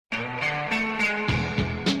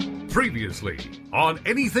Previously on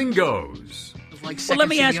Anything Goes. Like well, let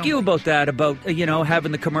me ask you about that, about,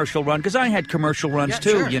 having the commercial run, because I had commercial runs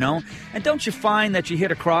too, sure. And don't you find that you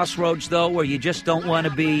hit a crossroads, though, where you just don't want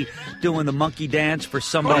to be doing the monkey dance for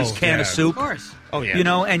somebody's can of soup? Of course. Oh,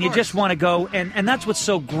 yeah. And you just want to go, and that's what's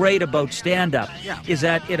so great about stand-up, is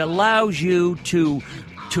that it allows you to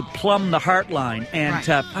plumb the heart line and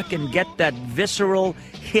to fucking get that visceral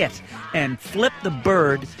hit and flip the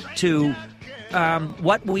bird to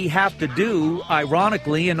what we have to do,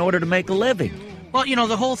 ironically, in order to make a living. Well,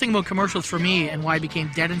 the whole thing about commercials for me and why I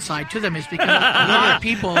became dead inside to them is because a lot of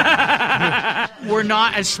people were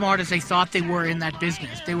not as smart as they thought they were in that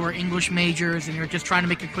business. They were English majors and they were just trying to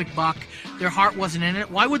make a quick buck. Their heart wasn't in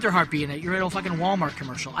it. Why would their heart be in it? You're at a fucking Walmart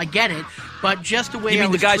commercial. I get it, but just the way You mean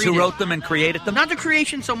I was the guys treated, who wrote them and created them? Not the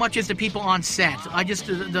creation so much as the people on set. I just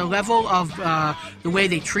the level of the way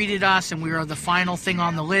they treated us, and we were the final thing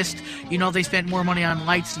on the list. They spent more money on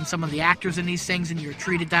lights than some of the actors in these things, and you're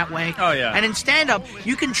treated that way. Oh, yeah. And in stand-up,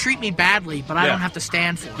 you can treat me badly, but I don't have to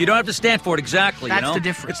stand for it. You don't have to stand for it, exactly. That's the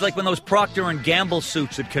difference. It's like when those Procter & Gamble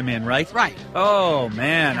suits would come in, right? Right. Oh,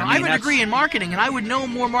 man. I have a degree in marketing, and I would know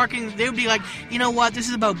more marketing. They would be like, you know what, this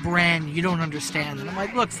is about brand. You don't understand. And I'm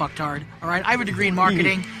like, look, fucktard, all right? I have a degree in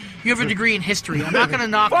marketing. You have a degree in history. I'm not going to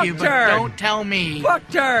knock you, but don't tell me.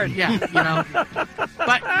 Fucktard. Yeah,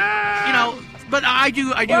 But I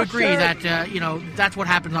do agree that, that's what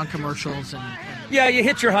happens on commercials. Yeah, you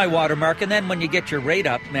hit your high water mark, and then when you get your rate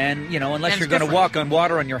up, man, unless you're going to walk on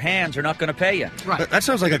water on your hands, they're not going to pay you. Right. That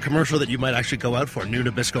sounds like a commercial that you might actually go out for. New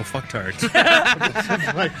Nabisco fucktards.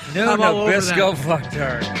 New Nabisco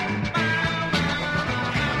fucktard.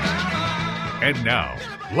 And now,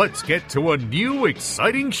 let's get to a new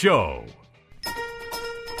exciting show.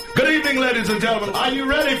 Good evening, ladies and gentlemen. Are you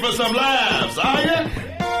ready for some laughs? Are you?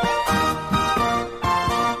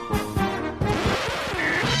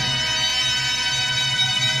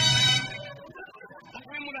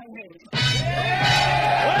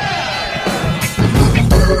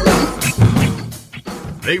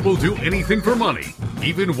 They will do anything for money,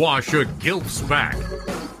 even wash a gilf's back.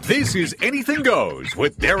 This is Anything Goes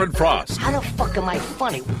with Darren Frost. How the fuck am I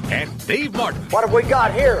funny? And Dave Martin. What have we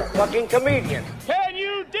got here? A fucking comedian. Can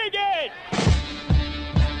you dig it?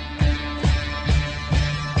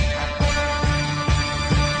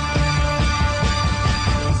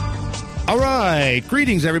 All right.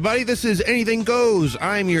 Greetings, everybody. This is Anything Goes.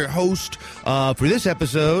 I'm your host for this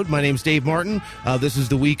episode. My name's Dave Martin. This is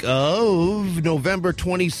the week of November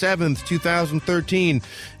 27th, 2013.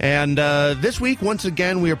 And this week, once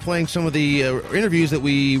again, we are playing some of the interviews that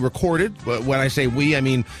we recorded. When I say we, I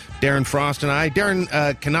mean Darren Frost and I. Darren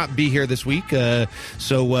cannot be here this week.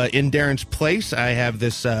 So in Darren's place, I have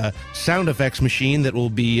this sound effects machine that will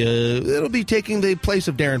be it'll be taking the place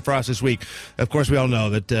of Darren Frost this week. Of course, we all know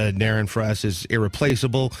that Darren Frost is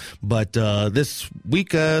irreplaceable, but this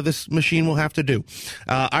week this machine will have to do.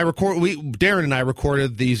 Darren and I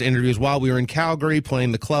recorded these interviews while we were in Calgary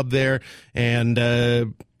playing the club there, and it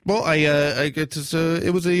was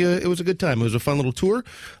a good time. It was a fun little tour.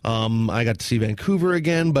 I got to see Vancouver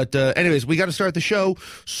again, but anyways, we got to start the show.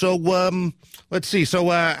 So let's see. So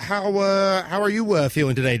how are you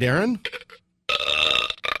feeling today, Darren?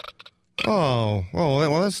 Oh,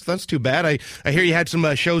 well, that's too bad. I hear you had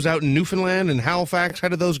some shows out in Newfoundland and Halifax. How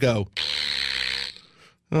did those go?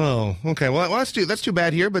 Oh, okay. Well, that's too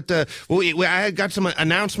bad here. But I got some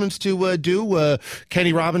announcements to do.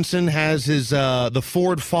 Kenny Robinson has his the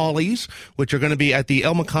Ford Follies, which are going to be at the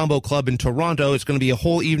El Macombo Club in Toronto. It's going to be a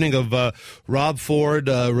whole evening of Rob Ford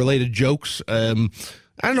related jokes.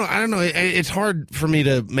 I don't know. It's hard for me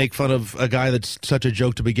to make fun of a guy that's such a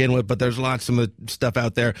joke to begin with, but there's lots of stuff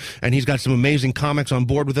out there, and he's got some amazing comics on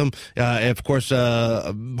board with him. Of course,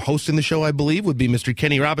 hosting the show, I believe, would be Mr.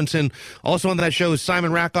 Kenny Robinson. Also on that show is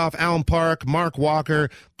Simon Rakoff, Alan Park, Mark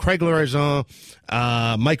Walker, Craig Lorazon,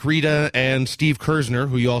 Mike Rita, and Steve Kersner,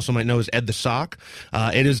 who you also might know as Ed the Sock.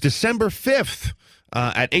 It is December 5th.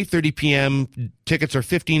 At 8:30 p.m. Tickets are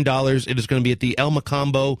 $15. It is going to be at the El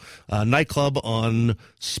Macombo nightclub on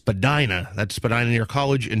Spadina. That's Spadina near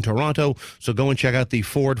College in Toronto. So go and check out the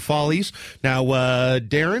Ford Follies. Now,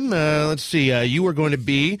 Darren, let's see. You are going to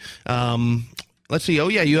be... let's see. Oh,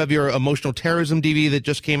 yeah, you have your Emotional Terrorism DVD that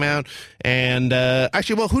just came out. And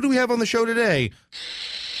actually, well, who do we have on the show today?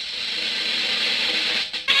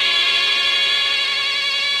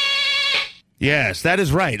 Yes, that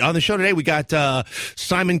is right. On the show today, we got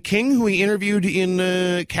Simon King, who we interviewed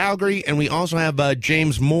in Calgary, and we also have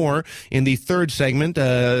James Moore in the third segment.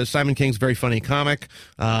 Simon King's a very funny comic.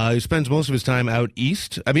 He spends most of his time out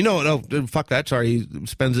east. I mean, no, fuck that. Sorry. He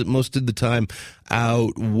spends most of the time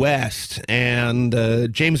out west. And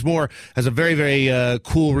James Moore has a very, very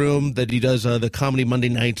cool room that he does the Comedy Monday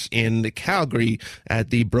nights in Calgary at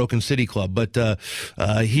the Broken City Club. But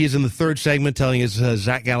he is in the third segment telling his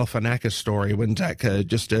Zach Galifianakis story when Zach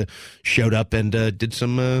just showed up and did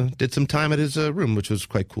some time at his room, which was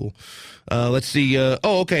quite cool. Let's see.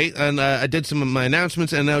 Okay. And I did some of my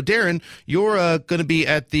announcements. And now, Darren, you're going to be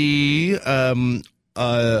at the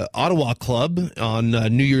Ottawa Club on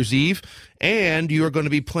New Year's Eve, and you are going to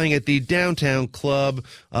be playing at the Downtown Club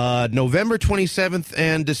November 27th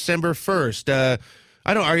and December 1st.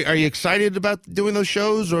 I don't. Are you excited about doing those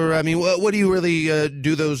shows, or I mean, what do you really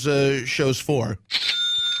do those shows for?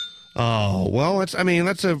 Oh, well, that's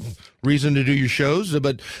a reason to do your shows,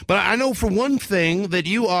 but I know for one thing that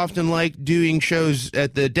you often like doing shows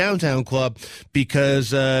at the Downtown Club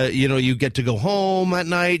because you get to go home at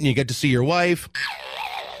night and you get to see your wife.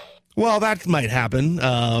 Well, that might happen,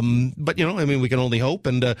 but we can only hope.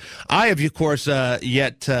 And I have, of course,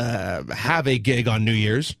 yet to have a gig on New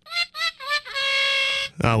Year's.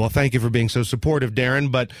 Well, thank you for being so supportive,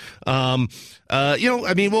 Darren. But,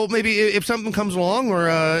 maybe if something comes along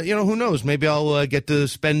or, who knows, maybe I'll get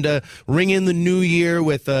to ring in the new year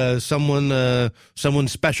with someone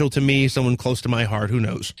special to me, someone close to my heart. Who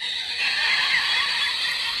knows?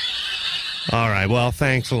 All right. Well,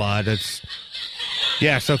 thanks a lot.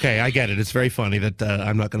 Yes, okay, I get it. It's very funny that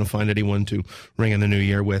I'm not going to find anyone to ring in the new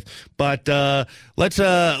year with. But let's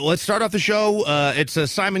start off the show.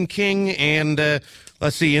 It's Simon King, and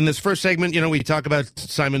let's see. In this first segment, we talk about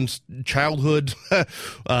Simon's childhood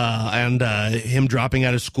and him dropping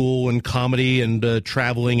out of school and comedy and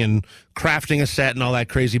traveling and crafting a set and all that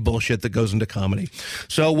crazy bullshit that goes into comedy.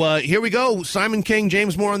 So here we go. Simon King,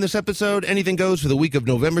 James Moore on this episode. Anything Goes for the week of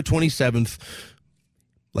November 27th.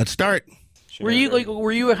 Let's start. Were you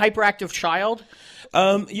a hyperactive child?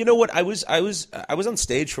 You know what? I was on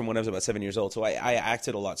stage from when I was about 7 years old, so I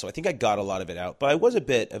acted a lot. So I think I got a lot of it out. But I was a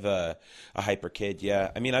bit of a hyper kid.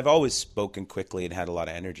 Yeah, I mean, I've always spoken quickly and had a lot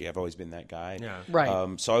of energy. I've always been that guy. Yeah,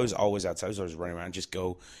 right. So I was always outside. I was always running around, just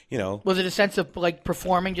go. Was it a sense of like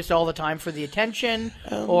performing just all the time for the attention,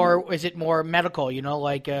 or is it more medical?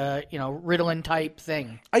 Ritalin type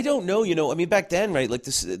thing. I don't know. I mean, back then, right? Like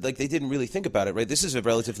this, like they didn't really think about it, right? This is a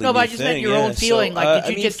relatively no, new but I just meant your own feeling.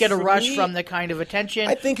 Did you just get a rush from the kind of attention?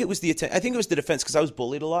 I think it was the defense because I was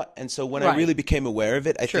bullied a lot, and so when I really became aware of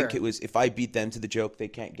it, I think it was if I beat them to the joke, they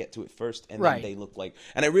can't get to it first, and then they look like.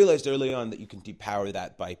 And I realized early on that you can depower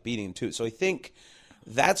that by beating them to it. So I think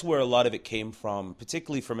that's where a lot of it came from,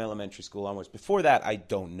 particularly from elementary school onwards. Before that, I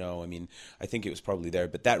don't know. I mean, I think it was probably there,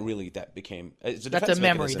 but that became it's a that's defense a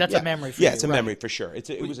memory. mechanism. That's a memory for you. Yeah, it's a memory for sure.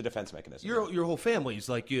 It was a defense mechanism. Your whole family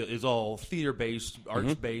is all theater based,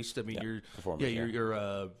 arts based. I mean,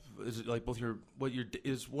 you're is it like both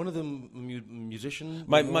is one of them musician?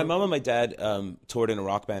 My mom and my dad toured in a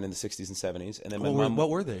rock band in the 60s and 70s, and then my mom.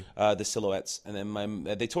 What were they? The Silhouettes, and then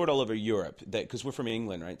they toured all over Europe because we're from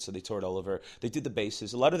England, right? So they toured all over. They did the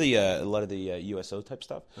basses, a lot of the USO type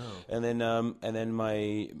stuff, and then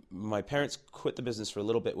my parents quit the business for a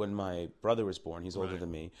little bit when my brother was born. He's older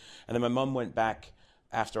than me, and then my mom went back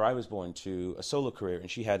after I was born to a solo career,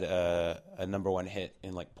 and she had a #1 hit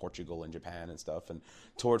in like Portugal and Japan and stuff, and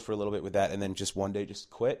toured for a little bit with that, and then just one day just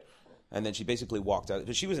quit, and then she basically walked out.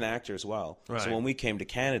 But she was an actor as well, so when we came to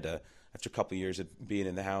Canada after a couple of years of being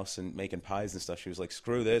in the house and making pies and stuff, she was like,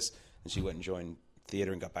 "Screw this," and she went and joined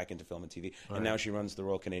theater and got back into film and TV, and now she runs the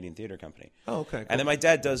Royal Canadian Theatre Company. Oh, okay. Cool. And then my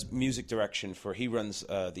dad does music direction he runs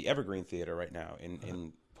the Evergreen Theatre right now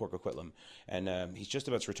in Port Coquitlam, and he's just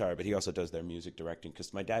about to retire, but he also does their music directing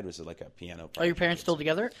because my dad was like a piano prodigy. Are your parents still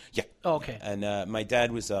together? Yeah. Oh, okay. And my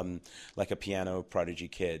dad was like a piano prodigy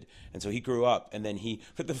kid, and so he grew up, and then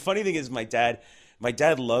but the funny thing is my dad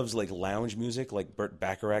loves like lounge music, like Burt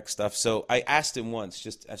Bacharach stuff. So I asked him once,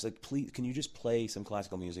 I was like, please, can you just play some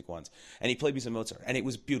classical music once? And he played me some Mozart, and it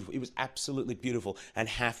was beautiful. It was absolutely beautiful. And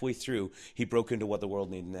halfway through, he broke into What the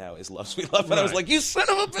World Needs Now is Love, Sweet Love. And I was like, you son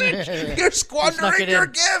of a bitch, you're squandering your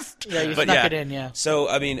gift. Yeah, you snuck it in, yeah. So,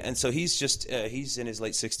 I mean, and so he's just, he's in his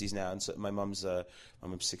late 60s now. And so my mom's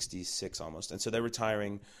 66 almost. And so they're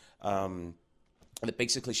retiring. And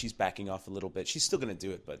basically she's backing off a little bit. She's still going to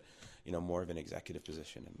do it, but more of an executive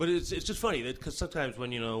position. But it's just funny because sometimes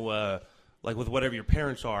when like with whatever your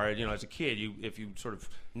parents are, as a kid, if you sort of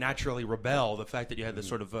naturally rebel. The fact that you had this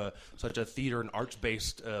sort of such a theater and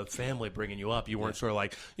arts-based family bringing you up, you weren't sort of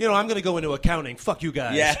like, I'm going to go into accounting. Fuck you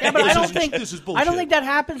guys. Yeah, but I don't think this is bullshit. I don't think that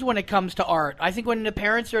happens when it comes to art. I think when the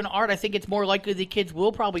parents are in art, I think it's more likely the kids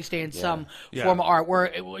will probably stay in some form of art.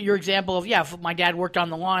 Where your example of if my dad worked on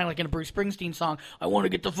the line, like in a Bruce Springsteen song, I want to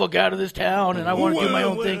get the fuck out of this town and I want to do my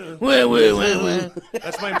own thing.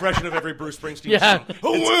 That's my impression of every Bruce Springsteen song.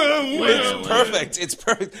 It's perfect. It's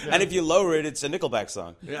perfect. Yeah. And if you lower it, it's a Nickelback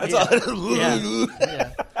song. That's all.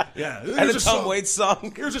 Yeah. And a Tom Waits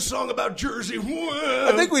song. Here's a song about Jersey.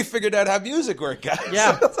 I think we figured out how music works, guys.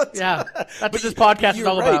 Yeah. That's what this podcast is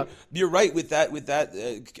all about. You're right with that.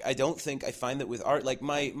 I find that with art, like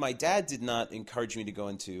my dad did not encourage me to go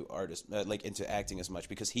into into acting as much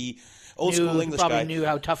because he old school English probably guy knew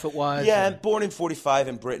how tough it was. Yeah, and born in '45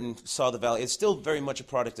 in Britain, saw the Valley. It's still very much a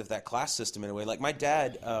product of that class system in a way. Like my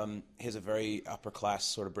dad has a very upper class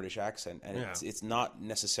sort of British accent, and it's not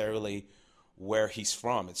necessarily where he's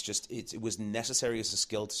from. It's just it was necessary as a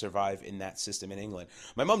skill to survive in that system in England.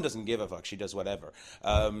 My mom doesn't give a fuck; she does whatever,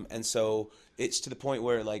 and so it's to the point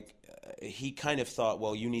where he kind of thought,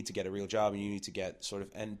 well, you need to get a real job, and you need to get sort of,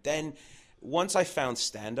 and then. Once I found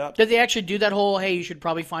stand-up... Did they actually do that whole, hey, you should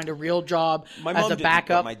probably find a real job as a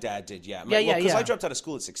backup? My dad did, yeah. Because I dropped out of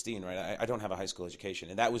school at 16, right? I don't have a high school education.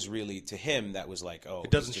 And that was really, to him, that was like, oh... It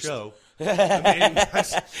doesn't show. I mean,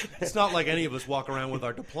 it's not like any of us walk around with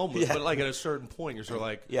our diplomas, but like at a certain point, you're sort of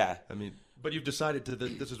like... Yeah. I mean... But you've decided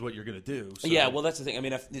this is what you're going to do. So. Yeah, well, that's the thing. I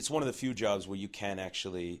mean, it's one of the few jobs where you can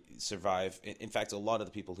actually survive. In fact, a lot of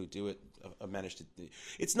the people who do it manage to...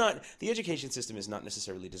 It's not... The education system is not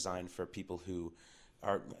necessarily designed for people who...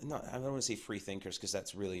 are not, I don't want to say free thinkers because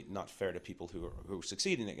that's really not fair to people who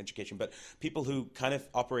succeed in education, but people who kind of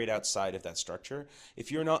operate outside of that structure.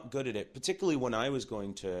 If you're not good at it, particularly when I was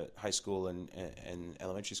going to high school and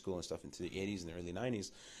elementary school and stuff into the 80s and the early 90s,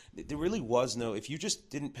 there really was no, if you just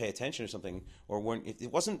didn't pay attention or something, or weren't,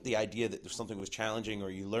 it wasn't the idea that something was challenging or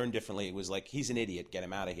you learned differently. It was like, he's an idiot, get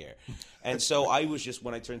him out of here. And so I was just,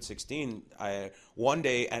 when I turned 16, one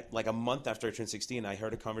day, like a month after I turned 16, I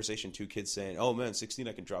heard a conversation, two kids saying, oh man, 16,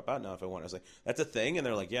 I can drop out now if I want. I was like, that's a thing? And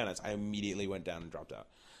they're like, yeah. And I immediately went down and dropped out.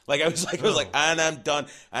 I was like, and I'm done.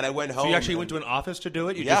 And I went home. So you actually went to an office to do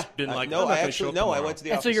it? You just didn't I went to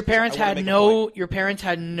the office. So your parents had no,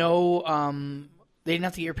 they didn't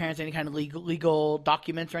have to get your parents any kind of legal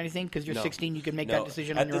documents or anything because you're 16. You can make that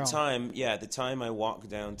decision on your own. At the time, I walked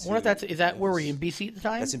down to. I wonder if where were you in BC at the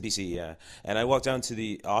time? That's in BC, yeah. And I walked down to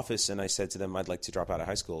the office and I said to them, I'd like to drop out of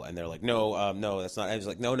high school, and they're like, no, that's not. I was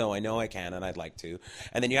like, no, I know I can, and I'd like to.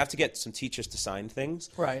 And then you have to get some teachers to sign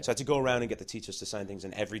things. Right. So I had to go around and get the teachers to sign things,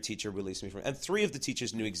 and every teacher released me from. And 3 of the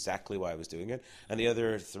teachers knew exactly why I was doing it, and the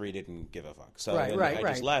other 3 didn't give a fuck. So I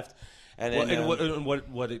just left. And then,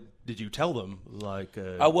 what did you tell them?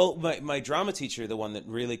 Well, my drama teacher, the one that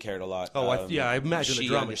really cared a lot. I imagine she the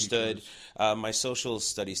drama understood. My social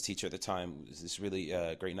studies teacher at the time was this really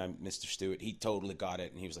great guy, Mr. Stewart. He totally got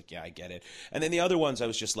it, and he was like, "Yeah, I get it." And then the other ones, I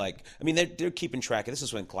was just like, I mean, they're keeping track. This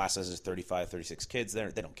is when classes is 35, 36 kids.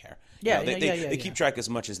 They don't care. They keep track as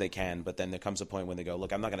much as they can, but then there comes a point when they go,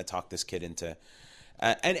 "Look, I'm not going to talk this kid into."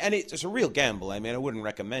 And it's a real gamble. I mean, I wouldn't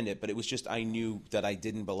recommend it, but it was just I knew that I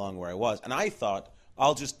didn't belong where I was. And I thought,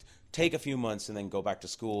 I'll just take a few months and then go back to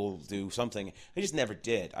school, do something. I just never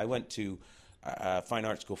did. I went to fine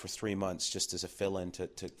art school for 3 months just as a fill-in to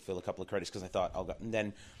fill a couple of credits because I thought I'll go. And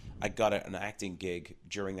then I got an acting gig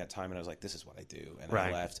during that time, and I was like, this is what I do. And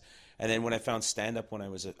I left. And then when I found stand-up when I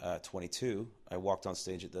was 22, I walked on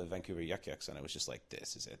stage at the Vancouver Yuck Yucks, and I was just like,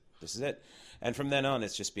 this is it. This is it. And from then on,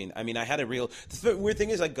 it's just been, I mean, I had a real, the weird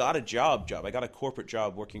thing is I got a job. I got a corporate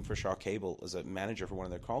job working for Shaw Cable as a manager for one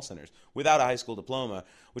of their call centers without a high school diploma,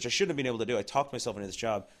 which I shouldn't have been able to do. I talked myself into this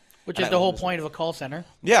job. Which is the whole point of a call center.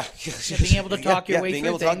 Yeah. Being able to talk your way through things. Being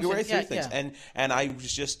able to talk your way through things. And I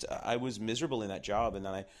was just, I was miserable in that job. And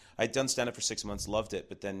then I'd done stand-up for 6 months, loved it,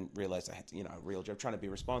 but then realized I had to, a real job, trying to be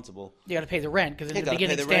responsible. You got to pay the rent, because in the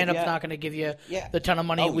beginning, stand-up's not going to give you the ton of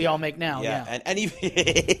money we all make now. Yeah. And even,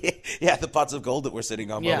 the pots of gold that we're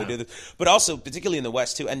sitting on while we do this. But also, particularly in the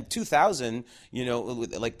West, too. And 2000,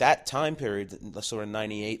 like that time period, sort of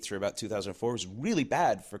 98 through about 2004, was really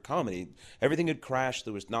bad for comedy. Everything had crashed.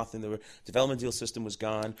 There was nothing. The development deal system was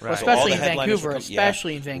gone. Right. Well, especially in Vancouver.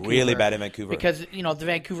 In Vancouver. Really bad in Vancouver. Because, the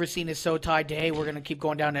Vancouver scene is so tied to, hey, we're going to keep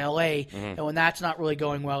going down to L.A. And when that's not really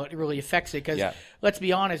going well, it really affects it. Because let's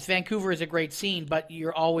be honest, Vancouver is a great scene, but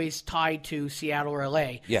you're always tied to Seattle or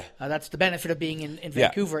L.A. That's the benefit of being in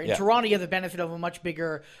Vancouver. In Toronto, you have the benefit of a much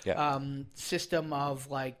bigger system of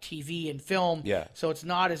like TV and film. So it's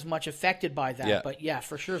not as much affected by that. But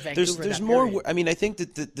for sure, Vancouver. There's more. I mean, I think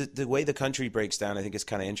that the way the country breaks down, I think is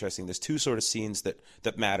kind of interesting. There's two sort of scenes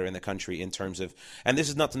that matter in the country in terms of, and this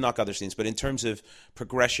is not to knock other scenes, but in terms of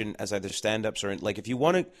progression as either stand-ups or like if you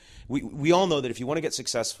want to, we all know that if you want to get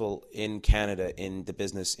successful in Canada in the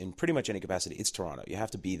business in pretty much any capacity, it's Toronto. You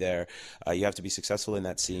have to be there. You have to be successful in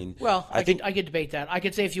that scene. Well, I could debate that. I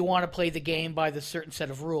could say if you want to play the game by the certain set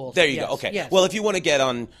of rules. There you go. Okay. Yes. Well, if you want to get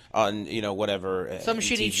on whatever some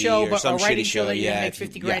shitty TV show, but some a writing show that you make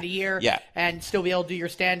make $50,000 a year, and still be able to do your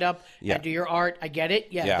stand-up and do your art, I get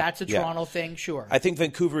it. That's a Toronto thing. Sure. I think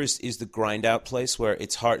Vancouver is the grind out place where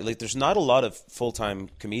it's hard. Like, there's not a lot of full-time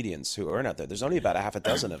comedians who earn out there. There's only about a half a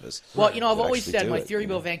dozen of us. Well, I've always said my theory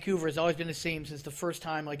about Vancouver has always been the same since the first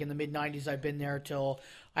time, like in the mid-'90s, I've been there till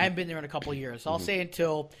I haven't been there in a couple of years. I'll say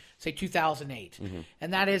until, say, 2008.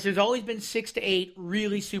 And that is, there's always been 6 to 8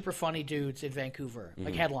 really super funny dudes in Vancouver,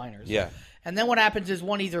 like headliners. Yeah. And then what happens is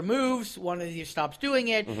one either moves, one either stops doing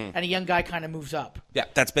it, and a young guy kind of moves up. Yeah,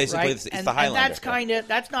 that's basically right? it's the Highlander. And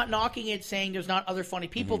that's not knocking it, saying there's not other funny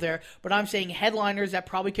people there, but I'm saying headliners that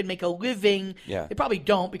probably could make a living. Yeah. They probably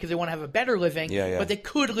don't because they want to have a better living, but they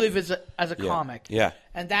could live as a comic. Yeah.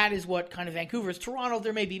 And that is what kind of Vancouver is. Toronto,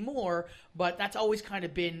 there may be more, but that's always kind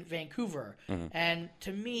of been Vancouver. And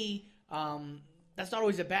to me, that's not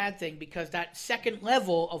always a bad thing because that second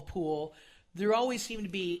level of pool, there always seemed to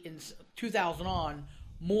be in 2000 on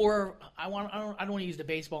more. I don't want to use the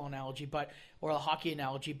baseball analogy, or the hockey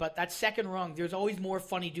analogy, but that second rung, there's always more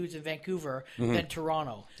funny dudes in Vancouver than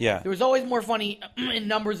Toronto. Yeah. There was always more funny in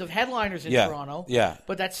numbers of headliners in Toronto. Yeah.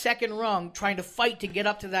 But that second rung, trying to fight to get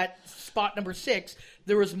up to that spot number 6,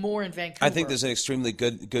 there was more in Vancouver. I think there's an extremely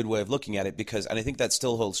good way of looking at it and I think that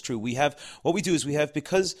still holds true. Because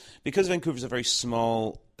Vancouver's a very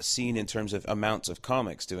small scene in terms of amounts of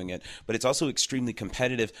comics doing it, but it's also extremely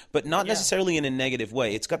competitive, but not necessarily in a negative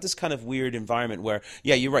way. It's got this kind of weird environment where,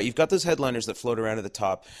 you're right, you've got those headliners that float around at the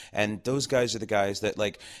top, and those guys are the guys that,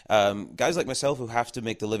 like, guys like myself who have to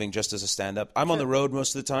make the living just as a stand-up. I'm on the road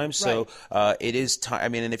most of the time, so it is time. I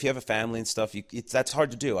mean, and if you have a family and stuff, that's hard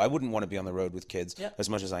to do. I wouldn't want to be on the road with kids as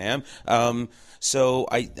much as I am. So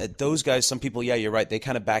those guys, some people, you're right, they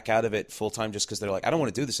kind of back out of it full-time just because they're like, I don't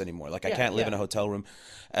want to do this anymore. Like, I can't live in a hotel room.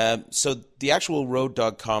 So the actual road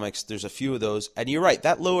dog comics, there's a few of those, and you're right,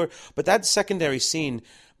 but that secondary scene,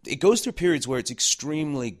 it goes through periods where it's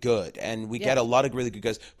extremely good, and we get a lot of really good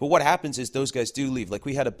guys. But what happens is those guys do leave. Like,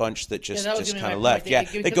 we had a bunch that just kind of left.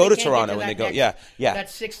 They go to Toronto and they go,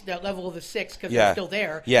 that level of the 6 because they're still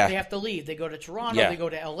there. They have to leave. They go to Toronto. They go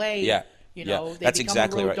to L.A. They that's become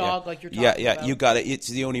exactly a road right. dog like you're talking about. You got it. It's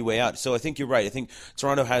the only way out. So I think you're right. I think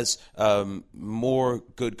Toronto has more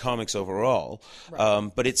good comics overall,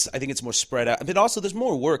 but I think it's more spread out. But also, there's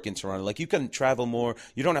more work in Toronto. Like, you can travel more.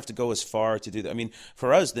 You don't have to go as far to do that. I mean,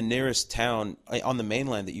 for us, the nearest town on the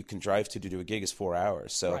mainland that you can drive to do a gig is 4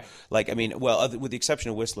 hours. So, with the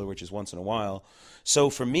exception of Whistler, which is once in a while.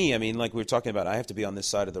 So for me, I mean, like we were talking about, I have to be on this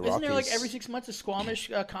side of the Rockies. Isn't there like every 6 months a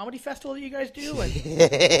Squamish comedy festival that you guys do?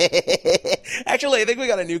 Actually, I think we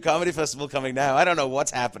got a new comedy festival coming now. I don't know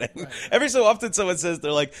what's happening. Every so often, someone says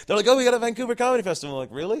they're like, oh, we got a Vancouver comedy festival. I'm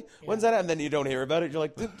like, really? When's that? And then you don't hear about it. You're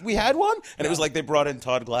like, we had one, and it was like they brought in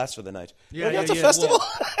Todd Glass for the night. That's a festival.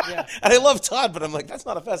 Well, and I love Todd, but I'm like, that's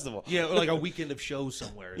not a festival. Yeah, or like a weekend of shows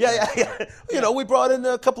somewhere. We brought in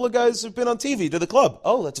a couple of guys who've been on TV to the club.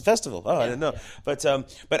 Oh, that's a festival. Oh, I didn't know.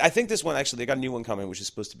 But I think this one, actually, they got a new one coming, which is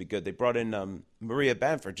supposed to be good. They brought in Maria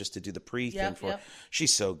Bamford just to do the pre-thing for it.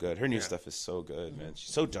 She's so good. Her new stuff is so good, man.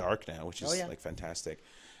 She's so dark now, which is like fantastic.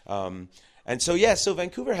 And so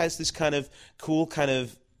Vancouver has this kind of cool kind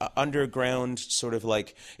of underground sort of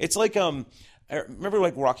like, it's like I remember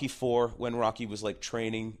like Rocky IV when Rocky was like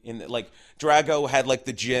training in like Drago had like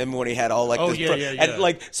the gym when he had all like and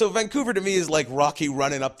like so Vancouver to me is like Rocky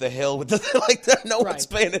running up the hill with no one's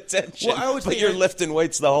paying attention. Well, but you're lifting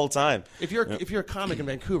weights the whole time. If you're a comic in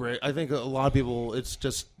Vancouver, I think a lot of people, it's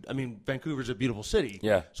just, I mean, Vancouver's a beautiful city.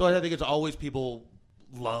 Yeah. So I think it's always people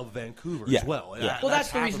love Vancouver Yeah. as well. Yeah. Well,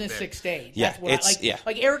 that's the half reason of it's it. 6 days. Yeah, That's what it's- I like. yeah.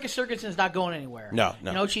 Like Erica Sergenson's not going anywhere. No.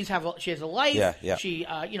 You know, she has a life. Yeah. She,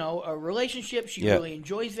 a relationship. She Yeah. really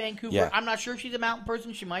enjoys Vancouver. Yeah. I'm not sure she's a mountain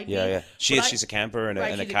person. She might be. Yeah. She But is. She's a camper and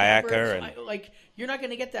right, a she's kayaker. camper, And so you're not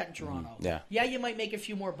going to get that in Toronto. Yeah. Yeah, you might make a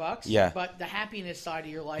few more bucks. Yeah. But the happiness side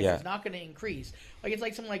of your life Yeah. is not going to increase. Like it's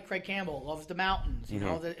like someone like Craig Campbell loves the mountains. You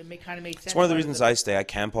know, that it kind of made sense. it's one of the reasons I stay. I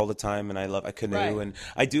camp all the time, and I canoe, Right. and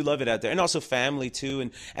I do love it out there, and also family too.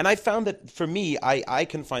 And I found that for me, I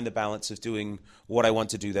can find the balance of doing what I want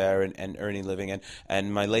to do there and earning a living,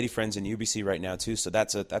 and my lady friends in UBC right now too. So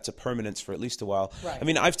that's a permanence for at least a while. Right. I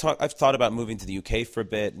mean, I've thought about moving to the UK for a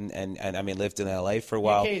bit, and I mean, lived in LA for a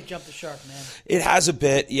while. UK has jumped the shark, man. It has a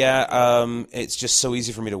bit, yeah. It's just so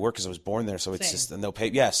easy for me to work because I was born there, so it's Same. just the no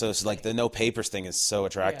paper. Yeah, so it's like the no papers thing is so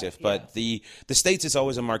attractive. But the States is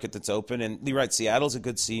always a market that's open, and you're right. Seattle's a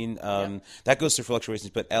good scene. That goes through fluctuations,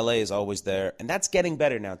 but LA is always there, and that's getting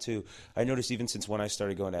better now too. I noticed even since when I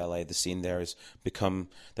started going to LA, the scene there has become.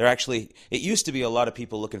 They're actually. It used to be a lot of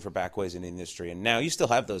people looking for backways in the industry, and now you still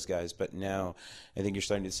have those guys, but now I think you're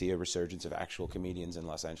starting to see a resurgence of actual comedians in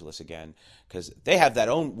Los Angeles again because they have that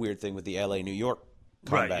own weird thing with the LA New York.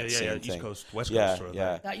 Combat scene East thing. Coast, West yeah, Coast. Sort of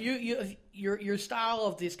yeah. thing. Now, your style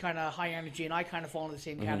of this kind of high energy, and I kind of fall into the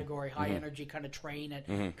same category, high energy kind of train that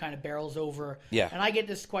kind of barrels over. Yeah. And I get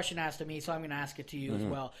this question asked to me, so I'm going to ask it to you as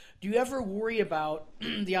well. Do you ever worry about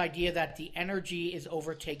the idea that the energy is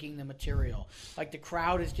overtaking the material? Like the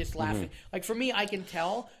crowd is just laughing. Like for me, I can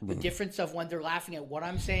tell the difference of when they're laughing at what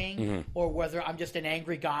I'm saying or whether I'm just an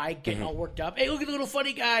angry guy getting all worked up. Hey, look at the little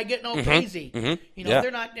funny guy getting all crazy. You know, Yeah.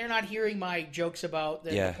 they're not hearing my jokes about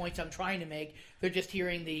the points I'm trying to make. They're just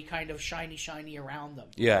hearing the kind of shiny around them.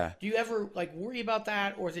 Yeah. Do you ever like worry about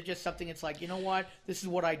that, or is it just something? It's like, you know what, this is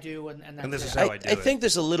what I do, and that's And this is it. how I do I it. think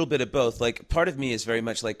there's a little bit of both. Like part of me is very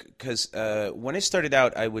much like because when I started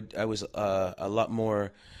out, I was a lot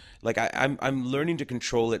more. Like I'm learning to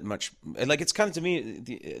control it much. Like it's kind of to me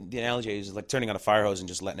the analogy is like turning on a fire hose and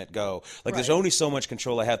just letting it go. Like there's only so much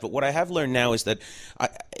control I have. But what I have learned now is that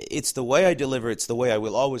it's the way I deliver. It's the way I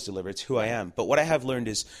will always deliver. It's who I am. But what I have learned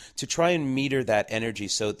is to try and meter that energy.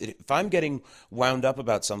 So that if I'm getting wound up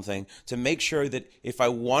about something, to make sure that if I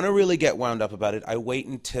want to really get wound up about it, I wait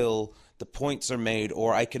until the points are made,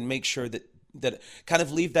 or I can make sure that kind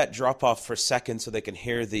of leave that drop off for a second so they can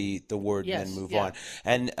hear the word and then move on.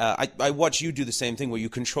 And I watch you do the same thing where you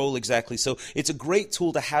control exactly. So it's a great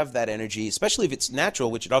tool to have that energy, especially if it's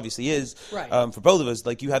natural, which it obviously is for both of us.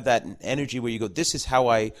 Like you have that energy where you go, this is how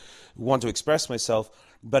I want to express myself.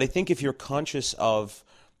 But I think if you're conscious of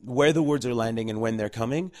where the words are landing and when they're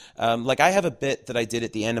coming, like I have a bit that I did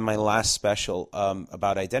at the end of my last special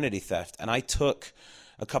about identity theft, and I took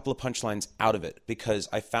a couple of punchlines out of it because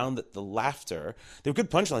I found that the laughter, they were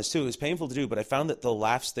good punchlines too. It was painful to do, but I found that the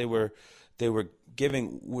laughs they were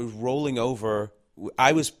giving were rolling over.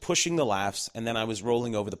 I was pushing the laughs, and then I was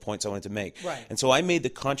rolling over the points I wanted to make. Right. And so I made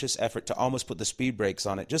the conscious effort to almost put the speed brakes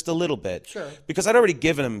on it just a little bit. Sure. Because I'd already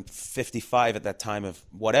given him 55 at that time of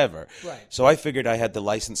whatever. Right. So I figured I had the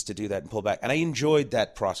license to do that and pull back. And I enjoyed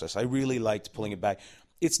that process. I really liked pulling it back.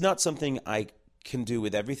 It's not something I can do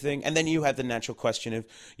with everything. And then you have the natural question of,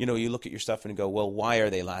 you know, you look at your stuff and go, well, why are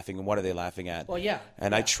they laughing and what are they laughing at? Well, yeah.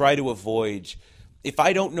 And I try to avoid, if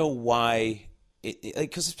I don't know why,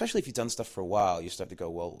 because especially if you've done stuff for a while, you start to go,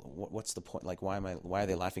 well, what's the point? Like, why are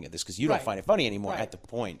they laughing at this? Because you don't find it funny anymore at the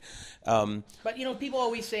point. But, you know, people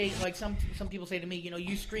always say, like some people say to me, you know,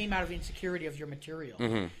 you scream out of insecurity of your material.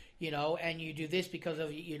 You know, and you do this because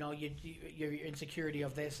of, you know, your insecurity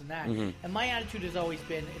of this and that. And my attitude has always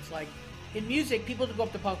been, it's like, in music, people go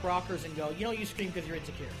up to punk rockers and go, you know, you scream because you're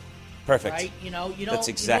insecure. Perfect. Right? You know, you don't, That's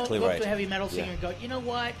exactly you don't go right. up to a heavy metal singer and go, you know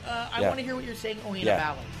what, I want to hear what you're saying only in a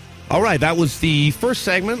ballad. All right, that was the first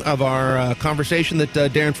segment of our conversation that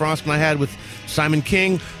Darren Frost and I had with Simon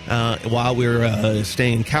King while we were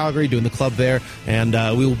staying in Calgary, doing the club there. And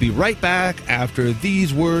we will be right back after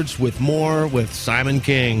these words with more with Simon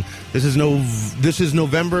King. This is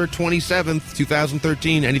November 27th,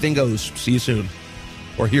 2013. Anything goes. See you soon.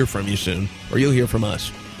 Or hear from you soon. Or you'll hear from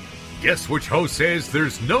us. Guess which host says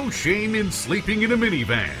there's no shame in sleeping in a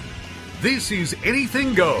minivan? This is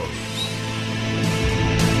Anything Goes.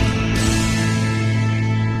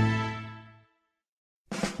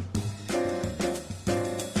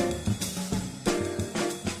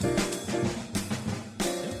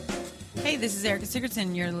 Hey, this is Erica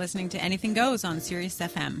Sigurdsson. You're listening to Anything Goes on Sirius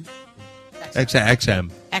FM.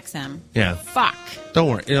 XM. XM. Yeah. Fuck. Don't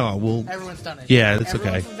worry. We'll. Everyone's done it. Yeah, that's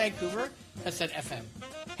Everyone okay. from Vancouver has said FM.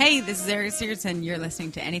 Hey, this is Erica Sigurdsson. You're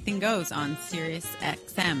listening to Anything Goes on Sirius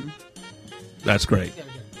XM. That's great.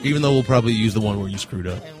 Even though we'll probably use the one where you screwed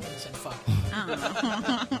up. And listen, fuck.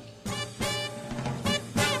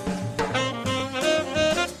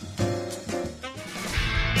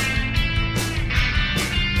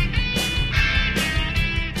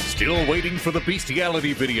 Still waiting for the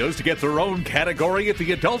bestiality videos to get their own category at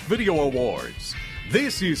the Adult Video Awards.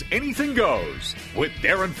 This is Anything Goes with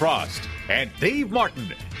Darren Frost and Dave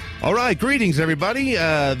Martin. All right, greetings, everybody.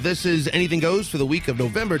 This is Anything Goes for the week of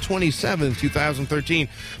November 27th, 2013.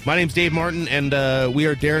 My name's Dave Martin, and we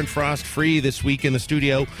are Darren Frost free this week in the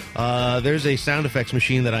studio. There's a sound effects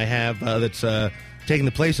machine that I have that's taking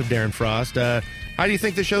the place of Darren Frost. How do you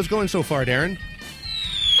think the show's going so far, Darren?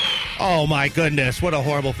 Oh, my goodness. What a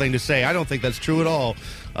horrible thing to say. I don't think that's true at all.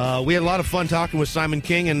 We had a lot of fun talking with Simon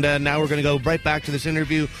King, and now we're going to go right back to this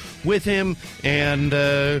interview with him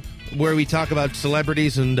and where we talk about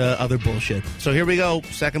celebrities and other bullshit. So here we go.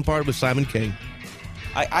 Second part with Simon King.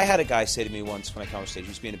 I had a guy say to me once when I come on stage, he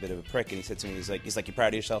was being a bit of a prick, and he said to me, he's like, you're proud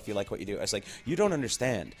of yourself, you like what you do. I was like, you don't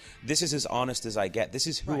understand. This is as honest as I get. This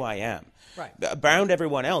is who I am. Right. Around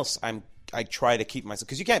everyone else, I try to keep myself,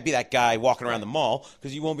 because you can't be that guy walking around the mall,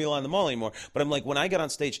 because you won't be along the mall anymore. But I'm like, when I get on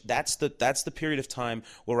stage, that's the period of time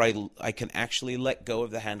where I can actually let go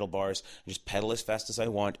of the handlebars and just pedal as fast as I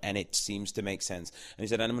want, and it seems to make sense. And he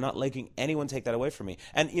said, and I'm not letting anyone take that away from me.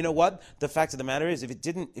 And you know what? The fact of the matter is, if it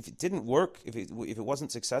didn't work, if it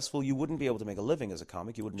wasn't successful, you wouldn't be able to make a living as a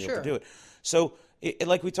comic. You wouldn't be able to do it. So,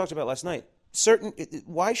 like we talked about last night,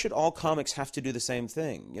 why should all comics have to do the same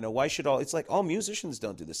thing? Why should it's like all musicians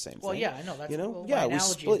don't do the same thing. Well, yeah, I know. That's my analogy. we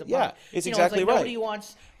split. It's exactly it's like right. Nobody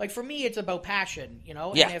wants, like for me, it's about passion,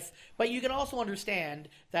 Yeah. But you can also understand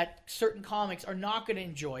that certain comics are not going to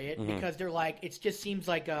enjoy it because they're like, it just seems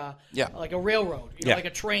like a railroad, like a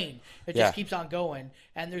train. It just keeps on going,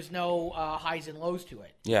 and there's no highs and lows to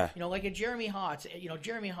it. Yeah. Like a Jeremy Hotz,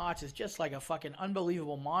 Jeremy Hotz is just like a fucking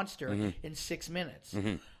unbelievable monster in 6 minutes.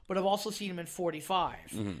 But I've also seen him in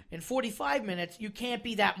 45. In 45 minutes, you can't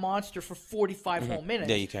be that monster for 45 whole minutes.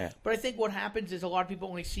 Yeah, you can't. But I think what happens is a lot of people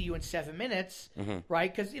only see you in 7 minutes,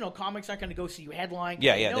 right? Because, comics aren't going to go see you headline.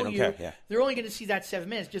 Yeah, they don't care. Yeah. They're only going to see that 7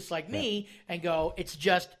 minutes, just like me, and go, it's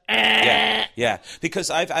just, Yeah, because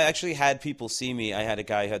I actually had people see me. I had a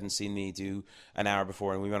guy who hadn't seen me do an hour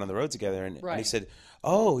before, and we went on the road together, and he said,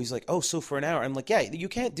 he's like, so for an hour. I'm like, yeah, you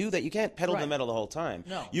can't do that. You can't pedal the metal the whole time.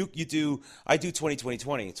 No. I do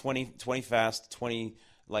 20, 20 fast, 20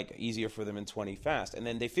 like easier for them and 20 fast. And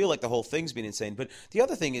then they feel like the whole thing's been insane. But the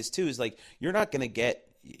other thing is like, you're not going to get,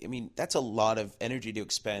 that's a lot of energy to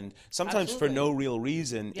expend, sometimes for no real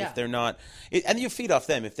reason if they're not, and you feed off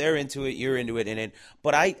them. If they're into it, you're into it.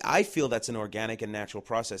 But I feel that's an organic and natural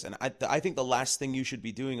process. And I think the last thing you should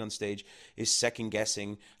be doing on stage is second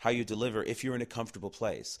guessing how you deliver if you're in a comfortable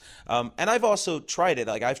place. And I've also tried it.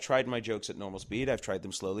 Like I've tried my jokes at normal speed. I've tried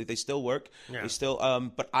them slowly. They still work. They still,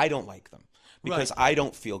 but I don't like them because I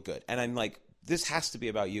don't feel good. And I'm like, this has to be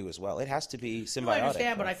about you as well. It has to be symbiotic. I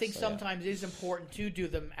understand, but I think sometimes it is important to do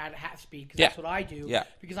them at half speed because that's what I do. Yeah.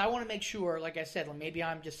 Because I want to make sure, like I said, maybe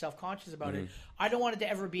I'm just self-conscious about it. I don't want it to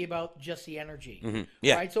ever be about just the energy.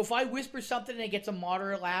 Yeah. Right? So if I whisper something and it gets a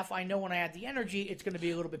moderate laugh, I know when I add the energy, it's going to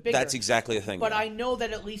be a little bit bigger. That's exactly the thing. But I know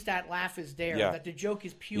that at least that laugh is there, that the joke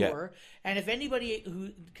is pure. Yeah. And if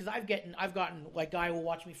anybody because I've gotten like guy will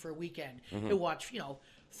watch me for a weekend. He'll watch,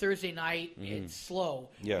 Thursday night, it's slow.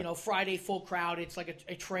 Yeah. Friday, full crowd, it's like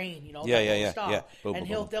a train, Stop. Yeah. Boom, and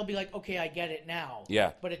boom, they'll be like, okay, I get it now.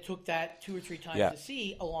 Yeah. But it took that 2 or 3 times to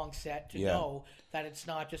see a long set to know that it's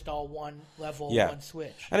not just all one level, one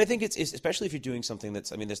switch. And I think it's especially if you're doing something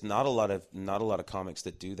that's, there's not a lot of comics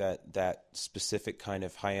that do that specific kind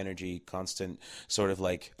of high energy, constant sort of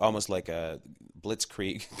like almost like a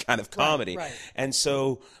blitzkrieg kind of comedy. Right. And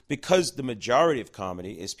so because the majority of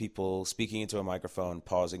comedy is people speaking into a microphone,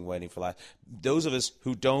 pausing, waiting for laughs, those of us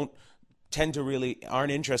who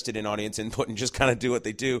aren't interested in audience input and just kind of do what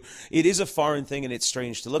they do. It is a foreign thing and it's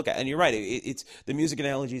strange to look at. And you're right. It's the music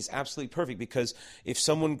analogy is absolutely perfect because if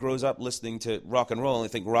someone grows up listening to rock and roll and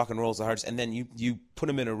they think rock and roll is the hardest, and then you put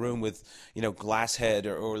them in a room with Glasshead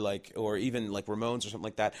or even like Ramones or something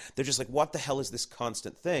like that, they're just like, what the hell is this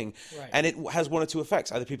constant thing? Right. And it has one of two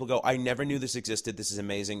effects. Either people go, I never knew this existed, this is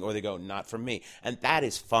amazing, or they go, not for me. And that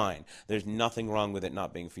is fine. There's nothing wrong with it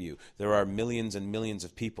not being for you. There are millions and millions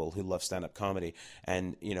of people who love stand-up comedy,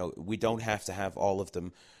 and we don't have to have all of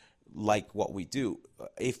them like what we do.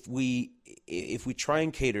 If we try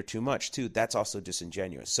and cater too much too, that's also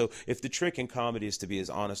disingenuous. So if the trick in comedy is to be as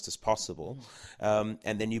honest as possible, and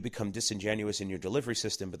then you become disingenuous in your delivery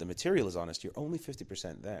system, but the material is honest, you're only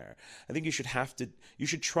 50% there. I think you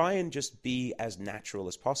should try and just be as natural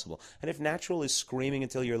as possible. And if natural is screaming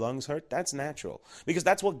until your lungs hurt, that's natural, because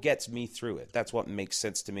that's what gets me through it. That's what makes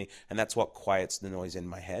sense to me, and that's what quiets the noise in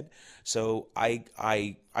my head. So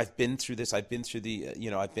I've been through this. I've been through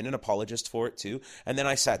I've been an apologist for it too. And then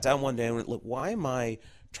I sat down one day and went, look, why am I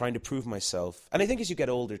trying to prove myself? And I think as you get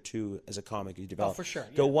older too, as a comic, you develop. Oh, for sure.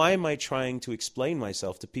 Yeah. Go, why am I trying to explain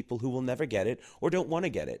myself to people who will never get it or don't want to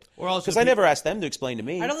get it? Or also because I never asked them to explain to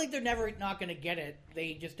me. I don't think they're never not going to get it.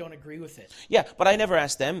 They just don't agree with it. Yeah, but I never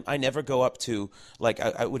asked them. I never go up to, like,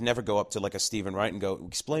 I would never go up to, like, a Stephen Wright and go,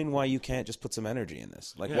 explain why you can't just put some energy in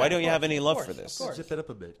this. Like, why don't you have any love for this? Zip it up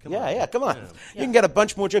a bit. Come on. Yeah, come on. Yeah. You can get a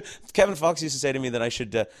bunch more jokes. Kevin Fox used to say to me that I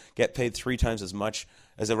should get paid 3 times as much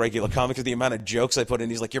as a regular comic for the amount of jokes I put in.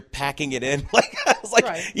 He's like, you're packing it in. Like, I was like,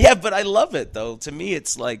 right. Yeah, but I love it, though. To me,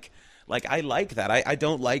 it's like I like that. I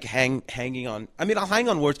don't like hanging on. I mean, I'll hang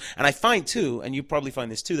on words. And I find, too, and you probably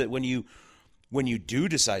find this, too, that when you do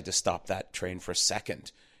decide to stop that train for a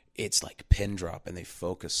second, it's like pin drop, and they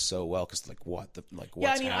focus so well because what's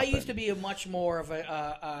yeah, I mean, happened? I used to be much more of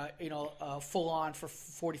a full on for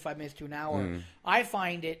 45 minutes to an hour. I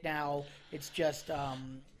find it now. It's just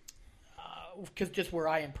because just where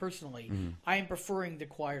I am personally, I am preferring the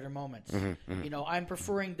quieter moments. I'm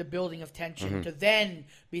preferring the building of tension to then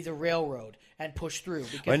be the railroad and push through.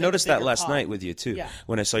 Well, I noticed that last night with you too. Yeah.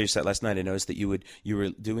 When I saw your set last night, I noticed that you were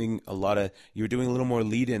doing a little more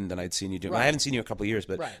lead in than I'd seen you do. Right. I haven't seen you in a couple of years,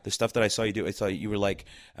 but the stuff that I saw you do, I saw you were like,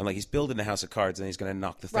 I'm like, he's building a house of cards and he's going to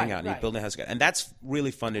knock the thing out, and he's building a house of cards, and that's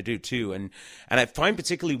really fun to do too. And I find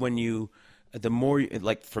particularly when you. The more,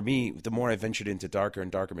 like for me, the more I ventured into darker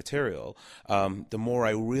and darker material, the more I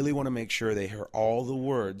really want to make sure they hear all the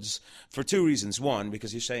words for 2 reasons. One,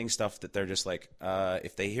 because you're saying stuff that they're just like,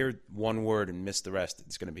 if they hear one word and miss the rest,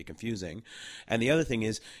 it's going to be confusing. And the other thing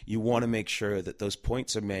is you want to make sure that those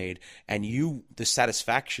points are made, and the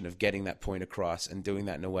satisfaction of getting that point across and doing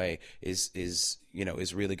that in a way is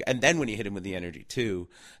really good. And then when you hit him with the energy too,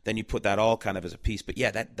 then you put that all kind of as a piece. But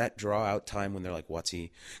yeah, that draw out time when they're like, what's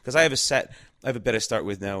he? Because I have a bit I start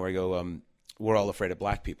with now where I go, we're all afraid of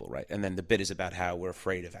black people, right? And then the bit is about how we're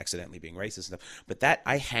afraid of accidentally being racist and stuff. But that,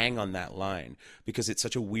 I hang on that line because it's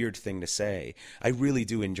such a weird thing to say. I really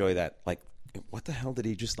do enjoy that, like, what the hell did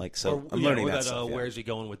he just like? So I'm learning that stuff. Where is he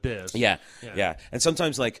going with this? Yeah. And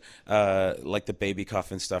sometimes like the baby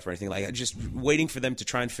coffin stuff or anything, like just waiting for them to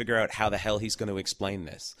try and figure out how the hell he's going to explain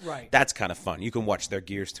this. Right. That's kind of fun. You can watch their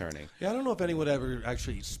gears turning. Yeah, I don't know if anyone would ever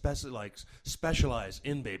actually specialize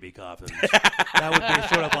in baby coffins. That would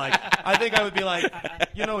be sort of like, I think I would be like,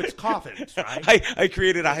 it's coffins, right? I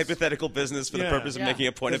created a hypothetical business for the purpose of making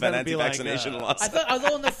a point about anti-vaccination laws. I thought,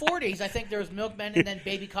 although in the 40s, I think there was milkmen and then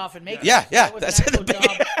baby coffin makers. Yeah, that's the big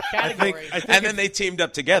category. I think and then they teamed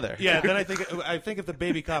up together. Yeah, then I think if the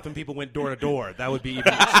baby coffin people went door to door, that would be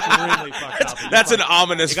even extremely fucked up. That's an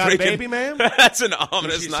ominous. You got a baby, ma'am? That's an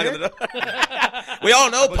ominous knock on the door. We all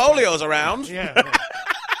know polio's around. Yeah.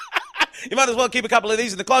 You might as well keep a couple of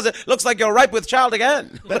these in the closet. Looks like you're ripe with child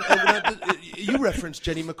again. You referenced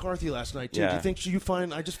Jenny McCarthy last night too. Yeah. Do you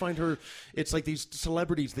think I just find her? It's like these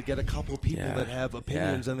celebrities that get a couple of people that have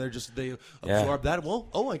opinions and they absorb that.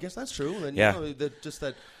 Well, I guess that's true. And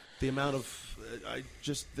the amount of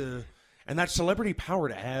and that celebrity power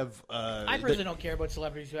to have. I personally don't care about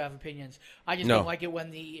celebrities who have opinions. I just don't like it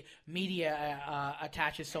when the media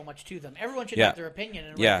attaches so much to them. Everyone should have their opinion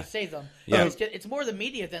and right to say them. Yeah. It's more the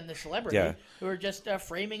media than the celebrity who are just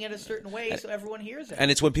framing it a certain way so everyone hears it.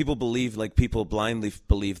 And it's when people people blindly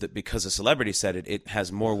believe that because a celebrity said it, it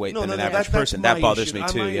has more weight than an average person. That bothers me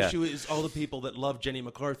too. My issue is all the people that love Jenny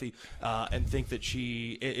McCarthy and think that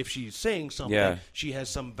if she's saying something, she has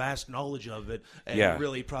some vast knowledge of it, and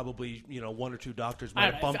really probably 1 or 2 doctors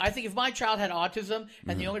might have bumped. I think if my child had autism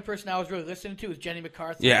and the only person I was really listening to was Jenny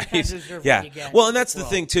McCarthy, you deserve what you get. Well, and that's the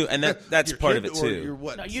thing too, and that's part of it too.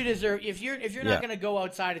 No, you deserve if you're not going to go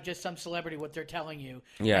outside of just some celebrity what they're telling you,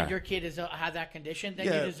 and your kid had that condition, then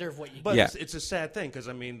you deserve what you get. But it's a sad thing because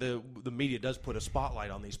I mean the media does put a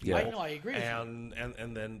spotlight on these people. I know, I agree. And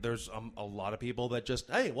then there's a lot of people that just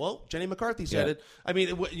Jenny McCarthy said it. I mean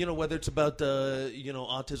whether it's about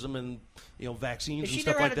autism and vaccines and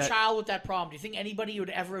stuff like that. If she never had a child with that problem? Do you think anybody would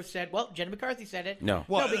ever have said, well, Jenny McCarthy said it? No.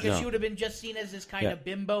 No, because she would have been just seen as this kind of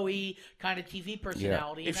bimbo-y kind of TV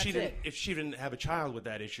personality. If she didn't have a child with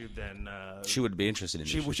that issue, then she would be interested in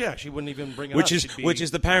it. She wouldn't even bring it which up. Which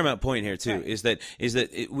is the paramount point here too. Is that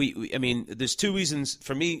I mean, there's two reasons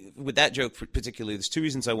for me with that joke particularly. There's two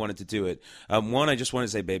reasons I wanted to do it. One, I just wanted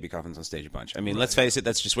to say baby coffins on stage a bunch. I mean, let's face it,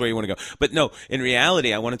 that's just where you want to go. But no, in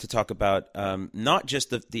reality, I wanted to talk about not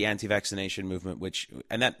just the anti-vaccination movement,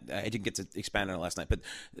 and that I didn't get to expand on it last night, but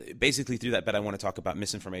basically through that, I want to talk about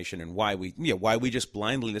misinformation and why we just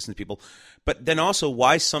blindly listen to people, but then also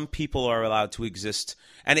why some people are allowed to exist.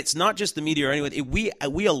 And it's not just the media or anyone.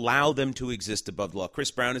 We allow them to exist above the law.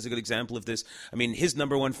 Chris Brown is a good example of this. I mean, his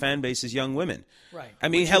number one fan base is young women. Right. I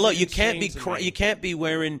mean, you can't be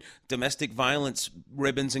wearing domestic violence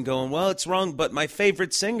ribbons and going, well, it's wrong, but my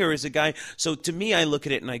favorite singer is a guy. So to me, I look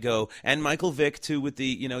at it and I go, and Michael Vick too, with the,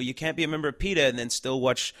 you can't be a member of PETA and then still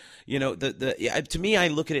watch, to me, I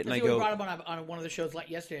look at it and I go. We brought up on one of the shows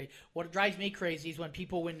yesterday. What drives me crazy is when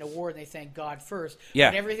people win an award and they thank God first.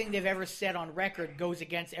 Yeah. But everything they've ever said on record goes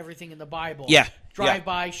against everything in the Bible. Yeah.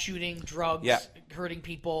 Drive-by shooting, drugs, hurting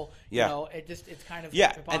people. Yeah. It's kind of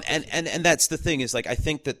hypocrisy. And that's the thing is, like, I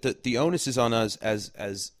think that the onus is on us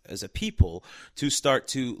as a people to start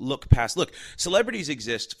to look past. Look, celebrities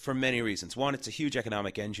exist for many reasons. One, it's a huge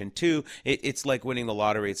economic engine. Two, it's like winning the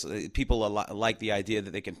lottery. People like the idea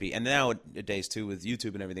that they can be. And nowadays too, with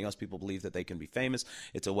YouTube and everything else, people believe that they can be famous.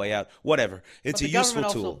 It's a way out. Whatever. It's a useful tool.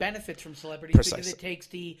 The government also benefits from celebrities because it takes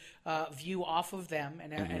the view off of them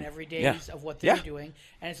and every days of what they're doing.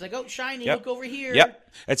 And it's like, oh, shiny, look over here.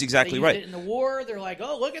 Yep, that's exactly right. It in the war, they're like,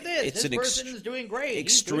 oh, look at this. This person is doing great.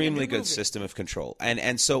 Extremely good system of control.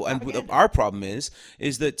 And so our problem is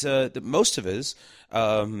that most of us,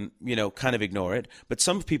 kind of ignore it, but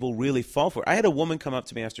some people really fall for it. I had a woman come up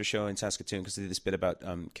to me after a show in Saskatoon because they did this bit about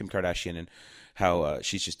Kim Kardashian and how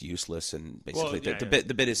she's just useless, and basically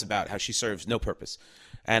the bit is about how she serves no purpose.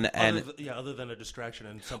 Other than a distraction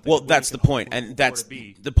and something. Well, that's the point, and that's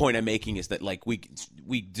the point I'm making is that like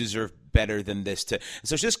we deserve better than this.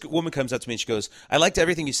 So this woman comes up to me and she goes, "I liked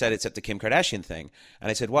everything you said except the Kim Kardashian thing." And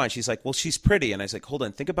I said, "Why?" And she's like, "Well, she's pretty." And I was like, "Hold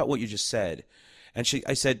on, think about what you just said." And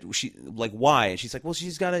I said, why? And she's like, well,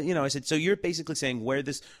 she's got to, I said, so you're basically saying where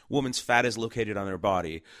this woman's fat is located on her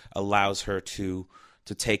body allows her to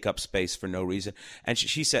take up space for no reason. And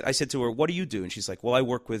she said, I said to her, what do you do? And she's like, well, I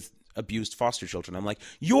work with abused foster children. I'm like,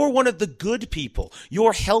 you're one of the good people.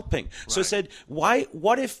 You're helping. Right. So I said,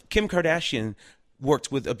 what if Kim Kardashian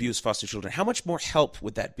worked with abused foster children? How much more help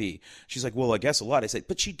would that be? She's like, well, I guess a lot. I said,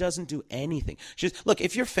 but she doesn't do anything. She's look,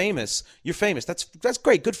 if you're famous, you're famous. That's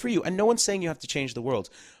great. Good for you. And no one's saying you have to change the world.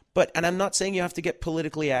 And I'm not saying you have to get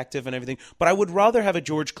politically active and everything, but I would rather have a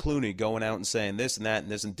George Clooney going out and saying this and that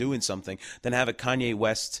and this and doing something than have a Kanye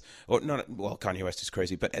West, Kanye West is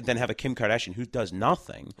crazy, but then have a Kim Kardashian who does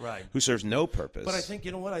nothing, right, who serves no purpose. But I think,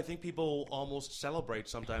 you know what, I think people almost celebrate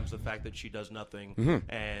sometimes the fact that she does nothing,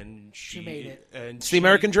 and she made it. And it's the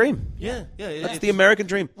American dream. Yeah. That's the American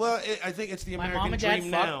dream. Well, I think it's the American dream. My mom and dad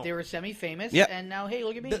now. fucked, they were semi-famous, and now, hey,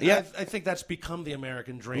 look at me. I think that's become the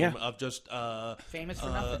American dream of just famous for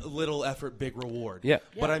nothing. Little effort, big reward. Yeah.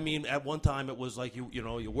 But I mean, at one time it was like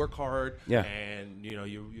you work hard, and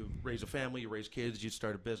you raise a family, you raise kids, you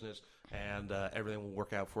start a business, and everything will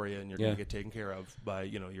work out for you, and you're going to get taken care of by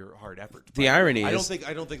your hard effort. The irony is,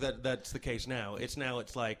 I don't think that that's the case now. It's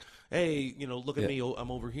like, hey, look at me, I'm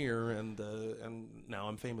over here, and now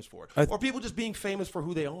I'm famous for it. Or people just being famous for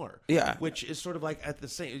who they are. Yeah. Which is sort of like at the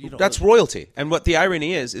same. That's royalty, and what the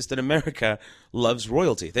irony is that America loves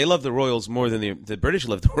royalty. They love the royals more than the British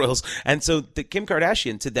love the royals, and so the Kim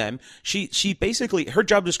Kardashian, to them, she basically, her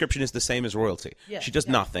job description is the same as royalty. Yeah, she does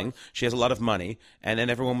nothing. She has a lot of money, and then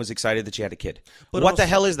everyone was excited that she had a kid. But what the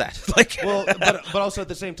hell is that? But also at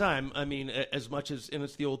the same time, I mean, as much as, and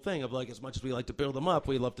it's the old thing of like, as much as we like to build them up,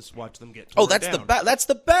 we love to watch them get torn down. That's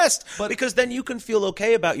the best. Because then you can feel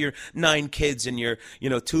okay about your 9 kids and your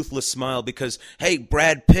toothless smile because, hey,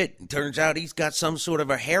 Brad Pitt, turns out he's got some sort of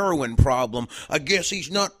a heroin problem. I guess he's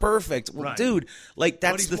not perfect. Well, right. Dude, like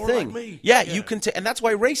that's the thing. Like me. Yeah, you can, and that's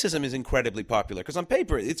why racism is incredibly popular. Because on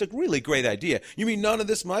paper, it's a really great idea. You mean none of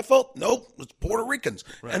this my fault? Nope, it's Puerto Ricans.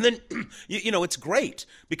 Right. And then it's great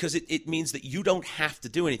because it means that you don't have to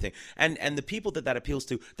do anything. And the people that appeals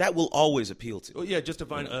to, that will always appeal to. Well, yeah, just to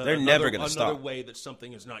find they're never going to stop. Another way that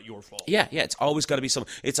something is not your fault. Yeah, it's always got to be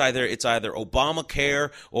something. It's either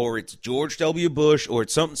Obamacare or it's George W. Bush or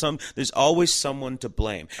it's something. There's always someone to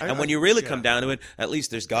blame. And when you really come down to it, at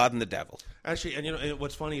least there's God and the devil. Actually, and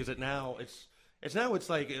what's funny is that now It's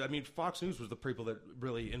like, I mean, Fox News was the people that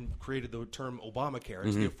really created the term Obamacare.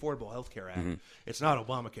 It's the Affordable Health Care Act. It's not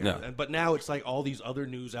Obamacare. No. But now it's like all these other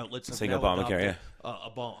news outlets have saying now Obamacare,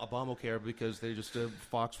 Obamacare because they just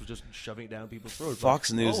Fox was just shoving it down people's throats.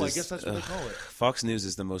 Fox News I guess that's what they call it. Fox News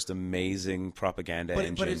is the most amazing propaganda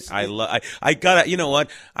engine. I gotta, you know what?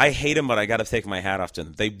 I hate them, but I gotta take my hat off to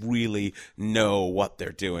them. They really know what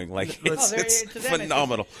they're doing. Like it's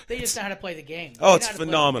phenomenal. They just know how to play the game. Oh, it's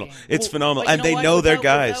phenomenal. It's phenomenal, and they know their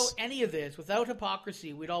guys. Without any of this, without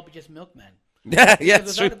hypocrisy, we'd all be just milkmen. Yeah,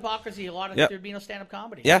 it's true. Without hypocrisy, there'd be no stand-up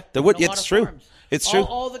comedy. Yeah, there would. It's true. It's true.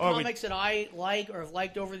 All the comics that I like or have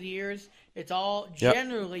liked over the years, it's all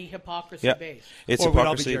generally hypocrisy-based. It's or hypocrisy. Would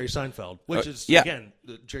all be Jerry Seinfeld, which is again,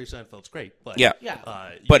 Jerry Seinfeld's great. But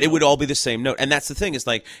but it would all be the same note, and that's the thing. Is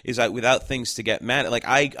without things to get mad at. Like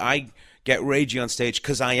I get ragey on stage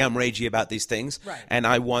because I am ragey about these things, and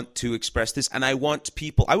I want to express this, and I want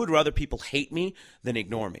people. I would rather people hate me than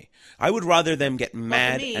ignore me. I would rather them get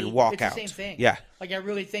mad and walk out. It's the same thing. Yeah. Like I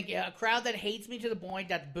really think a crowd that hates me to the point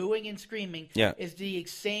that booing and screaming is the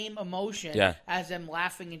same emotion as them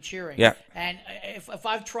laughing and cheering. Yeah. And if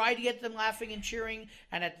I've tried to get them laughing and cheering,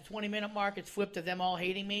 and at the 20-minute mark it's flipped to them all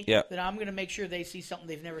hating me, then I'm going to make sure they see something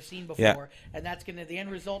they've never seen before, and that's going to the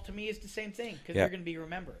end result to me is the same thing because they're going to be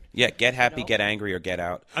remembered. Yeah, get happy, get angry, or get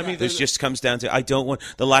out. I mean, this just comes down to I don't want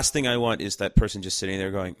the last thing I want is that person just sitting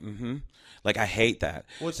there going, Like I hate that.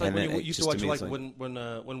 Well, it's like when you used to watch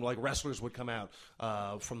when wrestlers would come out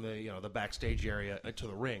from the backstage area to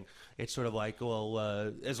the ring. It's sort of like,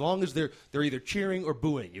 well, as long as they're either cheering or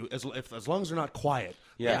booing you, as long as they're not quiet.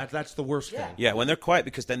 Yeah, that's the worst thing. Yeah, when they're quiet,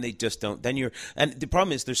 because then they just don't. Then and the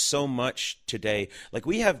problem is there's so much today. Like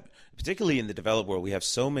we have, particularly in the developed world, we have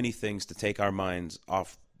so many things to take our minds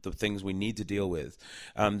off the things we need to deal with,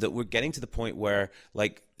 that we're getting to the point where,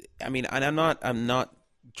 like, I mean, and I'm not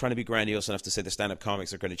trying to be grandiose enough to say the stand-up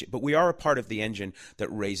comics are going to change, but we are a part of the engine that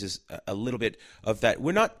raises a little bit of that.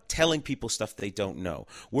 We're not telling people stuff they don't know.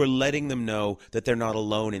 We're letting them know that they're not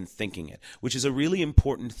alone in thinking it, which is a really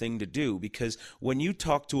important thing to do, because when you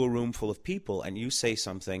talk to a room full of people and you say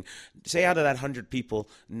something, say out of that 100 people,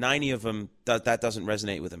 90 of them, that doesn't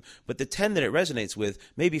resonate with them. But the 10 that it resonates with,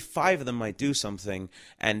 maybe 5 of them might do something,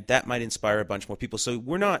 and that might inspire a bunch more people. So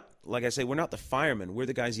we're not, like I say, we're not the firemen. We're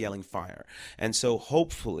the guys yelling fire. And so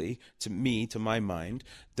hopefully, to my mind,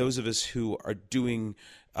 those of us who are doing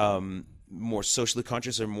more socially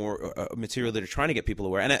conscious or more material that are trying to get people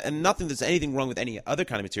aware, and nothing there's anything wrong with any other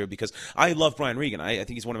kind of material, because I love Brian Regan. I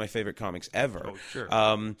think he's one of my favorite comics ever. Oh, sure.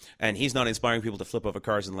 And he's not inspiring people to flip over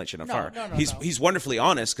cars and light shit on fire. No, he's wonderfully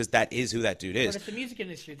honest, because that is who that dude is. But it's the music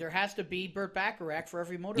industry. There has to be Burt Bacharach for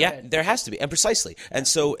every Motorhead. Yeah, there has to be, and precisely. And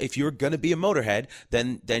so if you're going to be a Motorhead,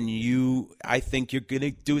 then I think you're going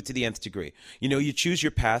to do it to the nth degree. You choose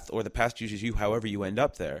your path, or the path chooses you, however you end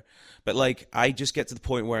up there. But like, I just get to the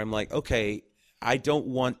point where I'm like, okay, I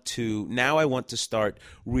want to start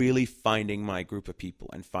really finding my group of people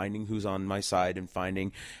and finding who's on my side and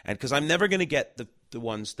because I'm never going to get the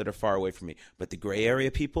ones that are far away from me. But the gray area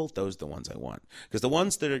people, those are the ones I want. Because the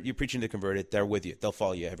ones that you're preaching to converted, they're with you. They'll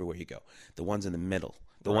follow you everywhere you go. The ones in the middle,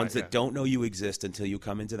 the ones that don't know you exist until you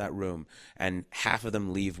come into that room, and half of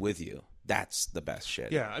them leave with you. That's the best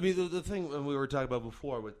shit. Yeah, I mean, the thing when we were talking about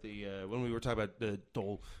before with when we were talking about the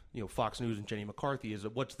whole Fox News and Jenny McCarthy, is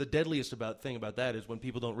that what's the deadliest thing about that is when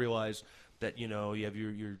people don't realize that you have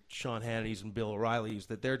your Sean Hannity's and Bill O'Reilly's,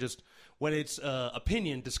 that they're just, when it's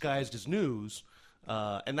opinion disguised as news.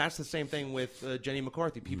 And that's the same thing with Jenny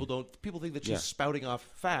McCarthy. People think that she's spouting off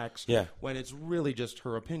facts when it's really just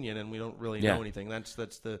her opinion, and we don't really know anything. When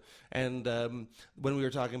we were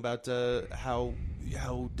talking about how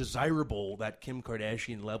desirable that Kim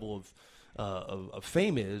Kardashian level of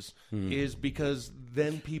fame is because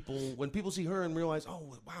then when people see her and realize,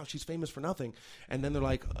 oh wow, she's famous for nothing, and then they're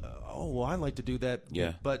like, oh well, I'd like to do that.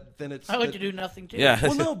 Yeah. But then I like to do nothing too. Yeah.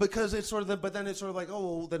 Well, no, because it's sort of but then it's sort of like,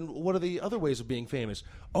 oh well, then what are the other ways of being famous?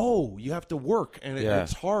 Oh, you have to work, and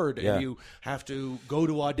it's hard, and you have to go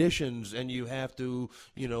to auditions, and you have to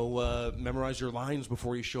memorize your lines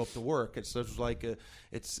before you show up to work. It's sort of like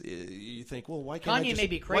you think, well, why can't Kanye may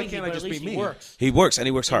be crazy, but at least he works. He works, and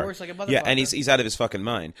he works hard. He works like a motherfucker. Yeah, and he's out of his fucking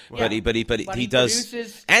mind. Yeah. But he does,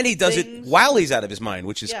 and he does things. it while he's out of his mind,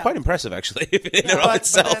 which is quite impressive, actually.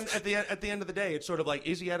 Itself. But then at the end of the day, it's sort of like,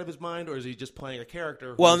 is he out of his mind, or is he just playing a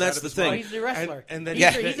character? Well, and that's the thing. He's the wrestler. And then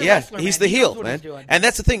he's the heel, man. And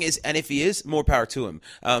that's the thing is, and if he is, more power to him.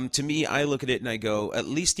 To me, I look at it and I go, at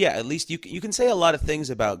least you can say a lot of things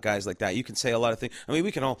about guys like that. You can say a lot of things. I mean,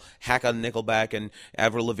 we can all hack on Nickelback and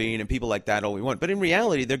Avril Lavigne and people like that all we want, but in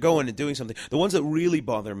reality, they're going and doing something. The ones that really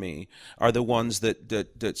bother me are the ones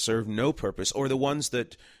that serve no purpose, or the ones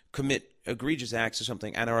that commit egregious acts or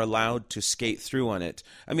something and are allowed to skate through on it.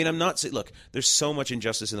 I mean, I'm not saying, look, there's so much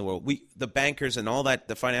injustice in the world. The bankers and all that,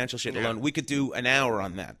 the financial shit alone, we could do an hour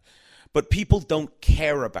on that. But people don't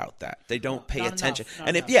care about that. They don't pay attention.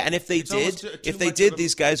 And if they did,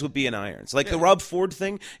 these guys would be in irons. Like the Rob Ford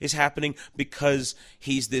thing is happening because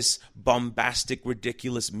he's this bombastic,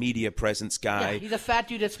 ridiculous media presence guy. Yeah, he's a fat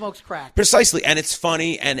dude that smokes crack. Precisely, and it's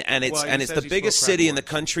funny, and it's the biggest city in the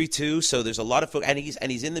country too. So there's a lot of and he's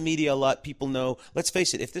in the media a lot. People know. Let's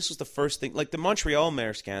face it. If this was the first thing, like the Montreal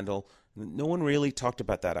mayor scandal. No one really talked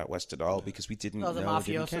about that out west at all because we didn't know. The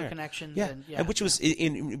mafioso connections. And which was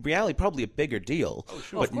in reality probably a bigger deal,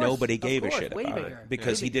 but nobody gave a shit about it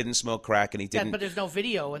because he didn't smoke crack and he didn't. But there's no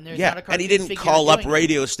video and there's not a cartoon and he didn't call up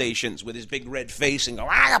radio stations with his big red face and go.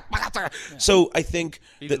 So I think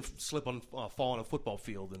he didn't fall on a football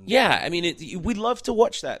field. And I mean, we'd love to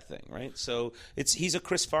watch that thing, right? So he's a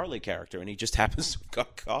Chris Farley character and he just happens to have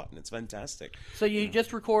got caught and it's fantastic. So you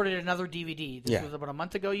just recorded another DVD. This was about a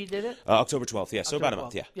month ago. You did it. October 12th, so about a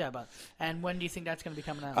month, And when do you think that's going to be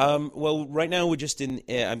coming out? Well, right now we're just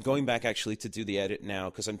I'm going back actually to do the edit now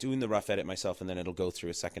because I'm doing the rough edit myself, and then it'll go through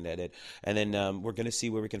a second edit, and then we're going to see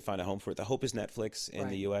where we can find a home for it. The hope is Netflix in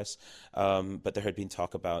the U.S., but there had been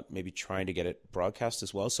talk about maybe trying to get it broadcast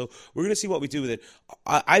as well. So we're going to see what we do with it.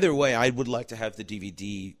 Either way, I would like to have the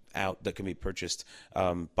DVD out that can be purchased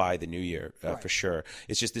by the new year for sure.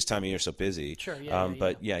 It's just this time of year so busy. Sure,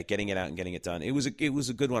 but getting it out and getting it done. It was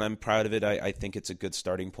a good one. I'm proud of it. I think it's a good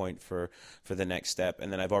starting point for the next step.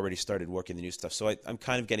 And then I've already started working the new stuff. So I'm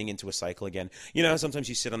kind of getting into a cycle again. You know, sometimes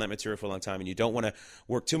you sit on that material for a long time and you don't want to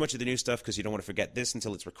work too much of the new stuff because you don't want to forget this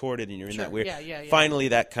until it's recorded and you're in that weird. Finally,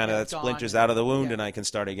 that kind of splinters out of the wound and I can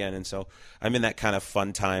start again. And so I'm in that kind of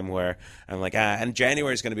fun time where I'm like, and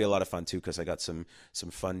January is going to be a lot of fun too because I got some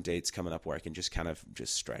fun dates coming up where I can just kind of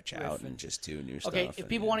just stretch out and just do new stuff. Okay, if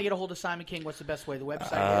people want to get a hold of Simon King, what's the best way? The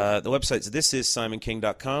website? The website's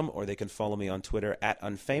thisissimonking.com, or they can follow me on Twitter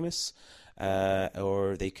 @unfamous.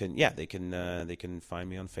 Or they can find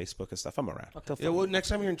me on Facebook and stuff. I'm around. Well, next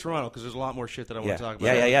time you're in Toronto, because there's a lot more shit that I want to talk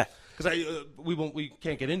about. Yeah. Because we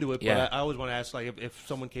can't get into it, but I always want to ask, like, if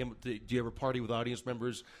someone came, do you ever party with audience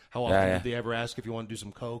members? How often do they ever ask if you want to do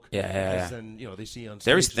some coke? Then they see you on stage.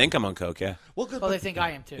 They always think I'm on coke. Yeah. Well, they think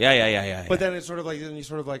I am too. Yeah. But then it's sort of like,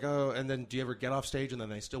 and then do you ever get off stage and then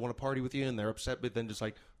they still want to party with you and they're upset, but then just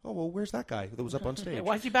like, oh well, where's that guy that was up on stage?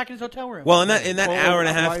 Why is he back in his hotel room? Well, in that hour and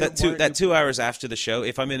a half, that 2 hours after the show,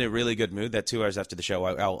 if I'm in a really good mood, that 2 hours after the show,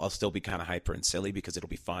 I'll still be kind of hyper and silly because it'll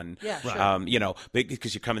be fun. Yeah, sure.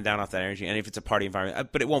 Because you're coming down off that energy, and if it's a party environment,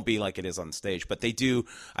 but it won't be like it is on stage. But they do.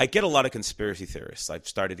 I get a lot of conspiracy theorists. I've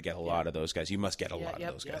started to get a lot of those guys. You must get a lot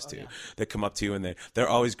of those guys too. That come up to you and they're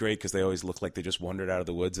always great because they always look like they just wandered out of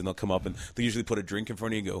the woods, and they'll come up and they usually put a drink in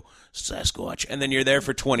front of you and go Sasquatch, and then you're there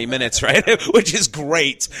for 20 minutes, right? Which is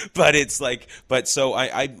great, but it's like, so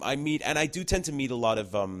I meet, and I do tend to meet a lot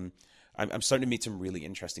of. I'm starting to meet some really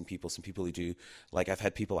interesting people, some people who do, like I've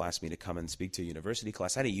had people ask me to come and speak to a university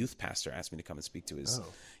class. I had a youth pastor ask me to come and speak to his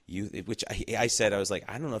youth, which I said, I was like,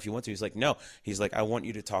 I don't know if you want to. He's like, no. He's like, I want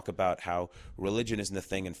you to talk about how religion isn't a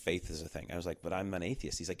thing and faith is a thing. I was like, but I'm an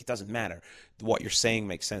atheist. He's like, it doesn't matter. What you're saying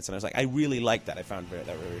makes sense. And I was like, I really like that. I found that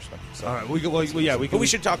really respectful. So. All right. We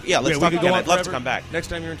should talk. Yeah, let's talk again. I'd love to come back. Next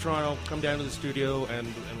time you're in Toronto, come down to the studio and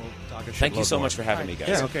we'll talk. Thank you so much for having me, guys.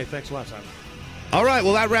 Yeah, okay. Thanks a lot, Simon. All right,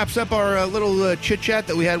 well, that wraps up our little chit-chat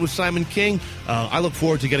that we had with Simon King. I look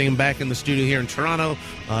forward to getting him back in the studio here in Toronto.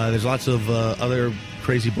 There's lots of other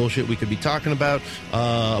crazy bullshit we could be talking about,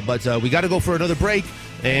 but we got to go for another break.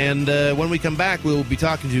 And when we come back, we'll be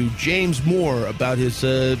talking to James Moore about his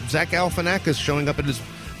Zach Galifianakis showing up at his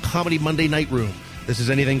Comedy Monday Night Room. This is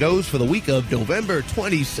Anything Goes for the week of November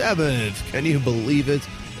 27th. Can you believe it?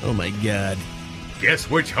 Oh, my God. Guess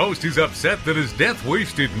which host is upset that his death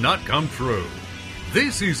wish did not come true?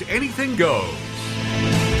 This is Anything Goes.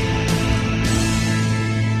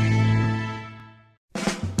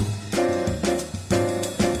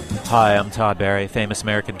 Hi, I'm Todd Barry, famous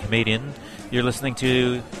American comedian. You're listening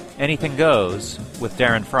to Anything Goes with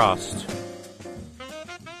Darren Frost.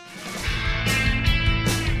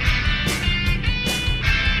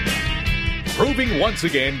 Proving once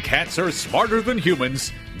again cats are smarter than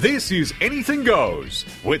humans, this is Anything Goes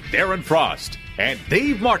with Darren Frost and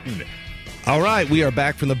Dave Martin. All right, we are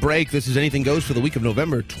back from the break. This is Anything Goes for the week of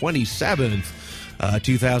November 27th,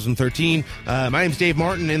 2013. My name's Dave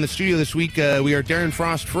Martin. In the studio this week, we are Darren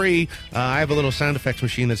Frost free. I have a little sound effects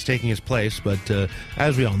machine that's taking his place, but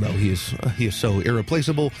as we all know, he is so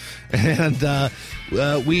irreplaceable. And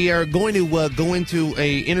we are going to go into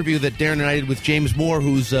a interview that Darren and I did with James Moore,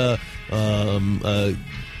 who's a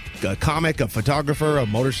comic, a photographer, a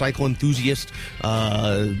motorcycle enthusiast.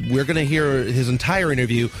 We're going to hear his entire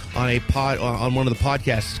interview on one of the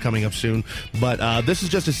podcasts coming up soon. But this is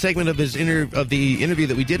just a segment of the interview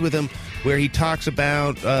that we did with him, where he talks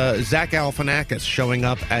about Zach Galifianakis showing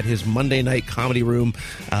up at his Monday night comedy room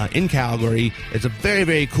in Calgary. It's a very,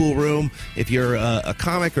 very cool room. If you're a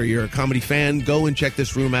comic or you're a comedy fan, go and check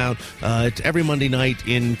this room out. It's every Monday night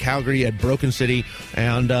in Calgary at Broken City.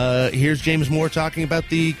 And here's James Moore talking about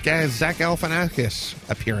the Zach Galifianakis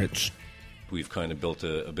appearance. We've kind of built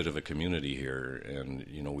a bit of a community here, and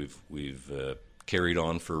we've carried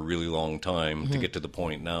on for a really long time to get to the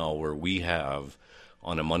point now where we have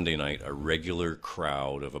on a Monday night a regular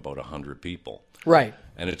crowd of about 100 people. Right.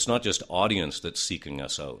 And it's not just audience that's seeking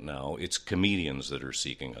us out now, it's comedians that are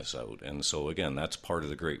seeking us out. And so, again, that's part of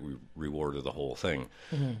the great reward of the whole thing.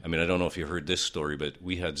 Mm-hmm. I mean, I don't know if you heard this story, but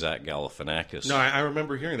we had Zach Galifianakis. No, I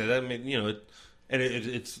remember hearing that. I mean,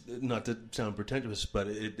 it's not to sound pretentious, but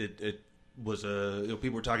it was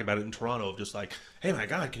people were talking about it in Toronto, of just like, hey, my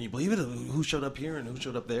God, can you believe it? Who showed up here and who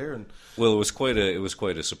showed up there? And well, it was quite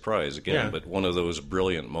a surprise again. Yeah. But one of those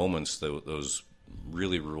brilliant moments, those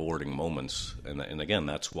really rewarding moments, and again,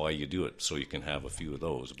 that's why you do it, so you can have a few of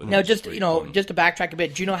those. But now, just to backtrack a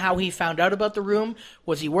bit, do you know how he found out about the room?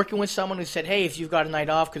 Was he working with someone who said, hey, if you've got a night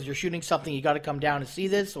off because you're shooting something, you got to come down and see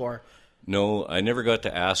this, or? No, I never got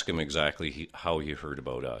to ask him exactly how he heard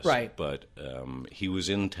about us. Right. But he was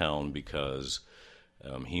in town because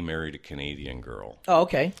he married a Canadian girl. Oh,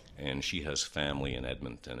 okay. And she has family in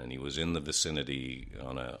Edmonton, and he was in the vicinity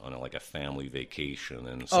on a family vacation,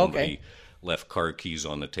 and somebody left car keys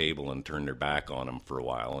on the table and turned their back on him for a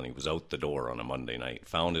while, and he was out the door on a Monday night,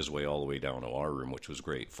 found his way all the way down to our room, which was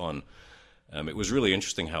great fun. It was really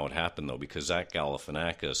interesting how it happened, though, because Zach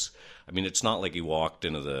Galifianakis, I mean, it's not like he walked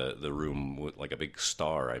into the room with, like a big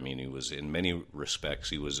star. I mean, he was, in many respects,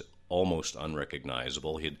 he was almost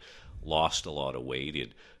unrecognizable. He'd lost a lot of weight.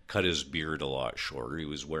 He'd cut his beard a lot shorter. He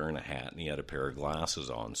was wearing a hat, and he had a pair of glasses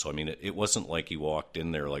on. So, I mean, it wasn't like he walked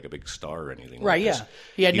in there like a big star or anything right, like yeah.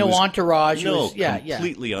 He had no entourage.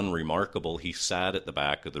 Completely unremarkable. He sat at the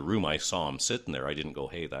back of the room. I saw him sitting there. I didn't go,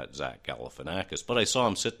 hey, that's Zach Galifianakis. But I saw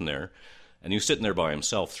him sitting there. And he was sitting there by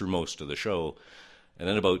himself through most of the show. And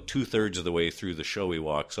then about 2/3 of the way through the show, he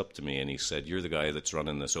walks up to me and he said, you're the guy that's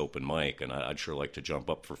running this open mic, and I'd sure like to jump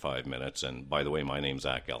up for 5 minutes. And by the way, my name's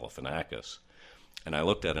Zach Galifianakis. And I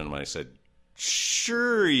looked at him and I said,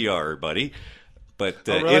 sure you are, buddy. But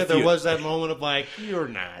there was that moment of like, you're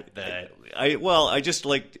not that. I just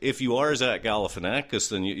like, if you are Zach Galifianakis,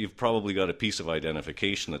 then you've probably got a piece of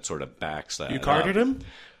identification that sort of backs that. You carded him?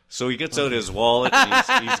 So he gets out his wallet,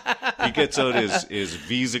 he gets out his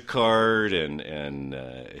Visa card and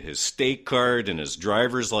his state card and his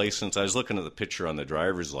driver's license. I was looking at the picture on the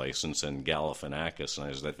driver's license and Galifianakis, and I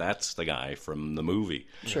was like, that's the guy from the movie.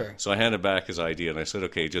 Sure. So I handed back his ID, and I said,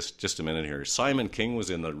 okay, just a minute here. Simon King was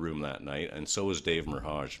in the room that night, and so was Dave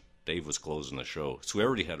Merhaj. Dave was closing the show. So we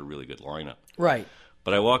already had a really good lineup. Right.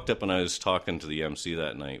 But I walked up and I was talking to the MC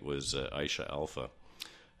that night, was Aisha Alpha.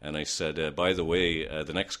 And I said, by the way,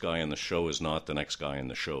 the next guy on the show is not the next guy on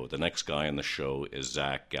the show. The next guy on the show is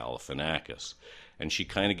Zach Galifianakis. And she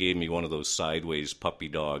kind of gave me one of those sideways puppy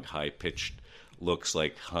dog, high-pitched looks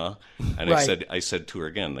like, huh? And right. I said to her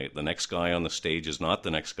again, the next guy on the stage is not the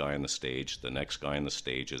next guy on the stage. The next guy on the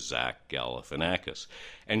stage is Zach Galifianakis.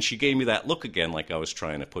 And she gave me that look again like I was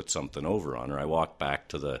trying to put something over on her. I walked back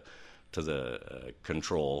to the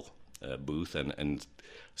control booth, and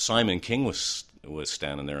Simon King was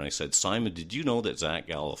standing there, and I said, Simon, did you know that Zach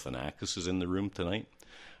Galifianakis is in the room tonight?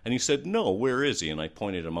 And he said, no, where is he? And I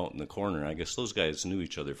pointed him out in the corner. I guess those guys knew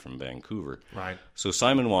each other from Vancouver. Right. So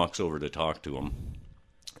Simon walks over to talk to him.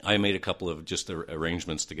 I made a couple of just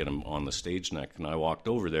arrangements to get him on the stage next, and I walked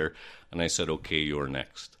over there, and I said, okay, you're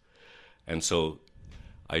next. And so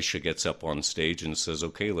Aisha gets up on stage and says,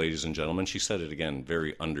 okay, ladies and gentlemen, she said it again,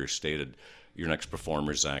 very understated, your next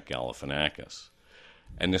performer is Zach Galifianakis.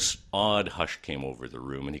 And this odd hush came over the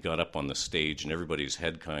room, and he got up on the stage, and everybody's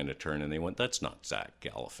head kind of turned, and they went, that's not Zach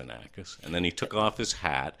Galifianakis. And then he took off his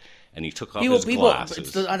hat, and he took off his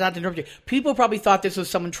glasses. Not to interrupt you. People probably thought this was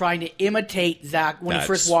someone trying to imitate Zach when he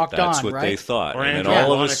first walked on, right? That's what they thought. Or and then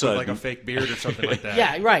all of a sudden, with like a fake beard or something like that.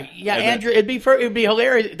 Yeah, right. Yeah, Andrew, it'd be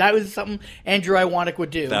hilarious. That was something Andrew Iwanek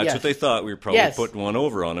would do. That's what they thought. We were probably putting one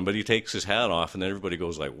over on him, but he takes his hat off, and then everybody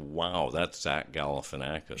goes like, wow, that's Zach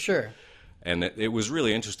Galifianakis. Sure. And it was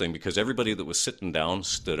really interesting because everybody that was sitting down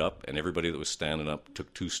stood up, and everybody that was standing up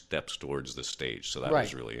took 2 steps towards the stage. So that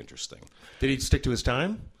was really interesting. Did he stick to his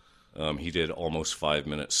time? He did almost 5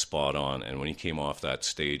 minutes spot on, and when he came off that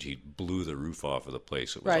stage, he blew the roof off of the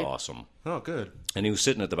place. It was awesome. Oh, good. And he was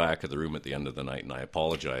sitting at the back of the room at the end of the night, and I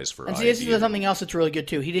apologized for. And see, this is something else that's really good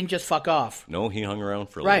too. He didn't just fuck off. No, he hung around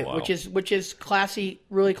for a little while. which is classy,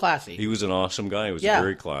 really classy. He was an awesome guy. He was a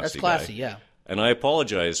very classy. That's classy, guy. Yeah. And I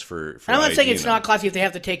apologize for and I'm not saying it's not classy if they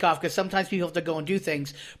have to take off, because sometimes people have to go and do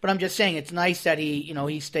things. But I'm just saying it's nice that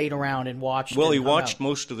he stayed around and watched. Well, he watched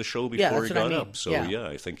most of the show before he got up. So,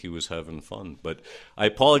 I think he was having fun. But I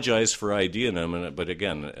apologize for IDing him. But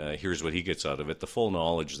again, here's what he gets out of it. The full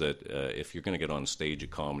knowledge that if you're going to get on stage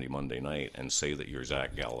at Comedy Monday Night and say that you're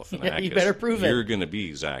Zach Galifianakis, you better prove you're going to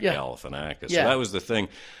be Zach Galifianakis. So that was the thing.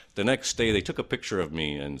 The next day, they took a picture of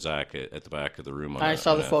me and Zach at the back of the room. I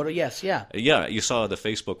saw the photo, yes, yeah. Yeah, you saw the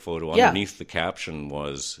Facebook photo. Underneath the caption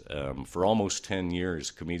was, for almost 10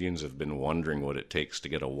 years, comedians have been wondering what it takes to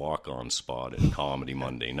get a walk-on spot at Comedy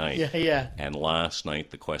Monday Night. Yeah. And last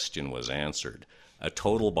night, the question was answered. A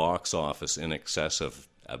total box office in excess of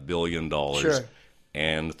 $1 billion. Sure.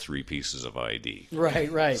 And 3 pieces of ID.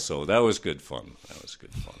 Right. So that was good fun.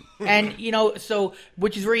 And,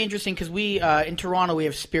 which is very interesting, because we, in Toronto, we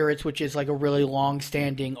have Spirits, which is like a really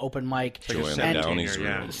long-standing open mic. Joanna Downey's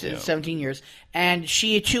room. 17 years. And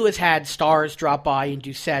she, too, has had stars drop by and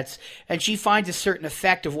do sets. And she finds a certain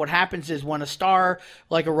effect of what happens is when a star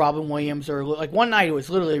like a Robin Williams, or like one night it was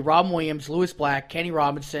literally Robin Williams, Louis Black, Kenny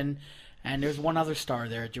Robinson, and there's one other star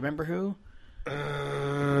there. Do you remember who?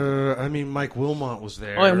 Mike Wilmot was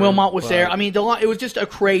there. Oh, and Wilmot was there. I mean, it was just a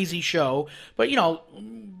crazy show. But,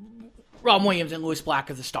 Robin Williams and Louis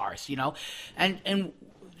Black are the stars, And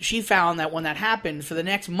she found that when that happened, for the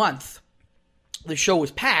next month, the show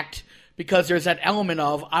was packed, because there's that element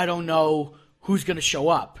of, I don't know who's going to show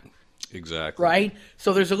up. Exactly. Right?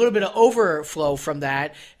 So there's a little bit of overflow from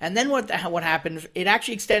that. And then what happened, it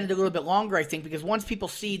actually extended a little bit longer, I think, because once people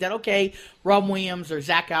see that, okay, Robin Williams or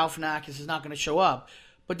Zach Galifianakis is not going to show up,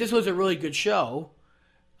 but this was a really good show,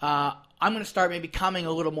 I'm going to start maybe coming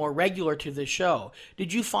a little more regular to this show.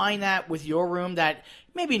 Did you find that with your room, that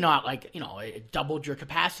maybe not like, it doubled your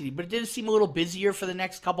capacity, but it did seem a little busier for the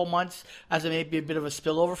next couple months, as it may be a bit of a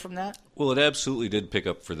spillover from that? Well, it absolutely did pick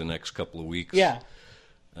up for the next couple of weeks. Yeah.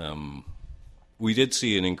 We did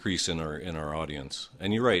see an increase in our audience,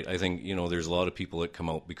 and you're right. I think there's a lot of people that come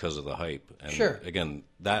out because of the hype. And sure. Again,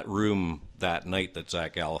 that room that night that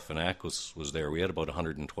Zach Galifianakis was there, we had about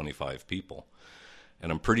 125 people,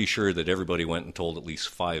 and I'm pretty sure that everybody went and told at least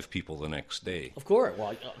 5 people the next day. Of course.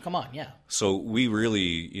 Well, come on, yeah. So we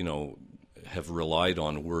really, have relied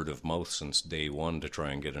on word of mouth since day one to try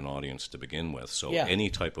and get an audience to begin with. So any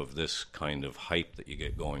type of this kind of hype that you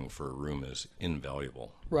get going for a room is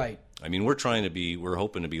invaluable. Right. I mean, we're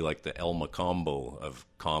hoping to be like the El Macombo of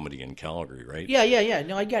comedy in Calgary, right? Yeah.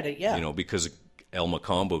 No, I get it, yeah. Because El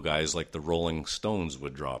Macombo guys like the Rolling Stones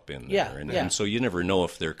would drop in there. Yeah, And so you never know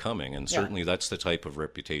if they're coming. And certainly that's the type of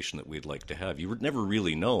reputation that we'd like to have. You would never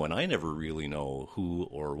really know, and I never really know who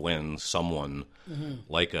or when someone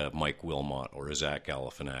like a Mike Wilmot or a Zach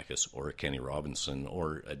Galifianakis or a Kenny Robinson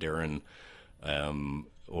or a Darren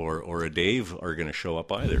or a Dave are going to show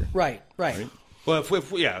up either. Right. Well,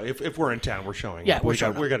 if we're in town, we're showing. Yeah, up. We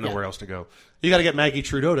got nowhere else to go. You got to get Maggie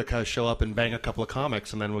Trudeau to show up and bang a couple of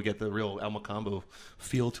comics, and then we'll get the real El Macombo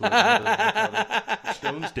feel to it. Like the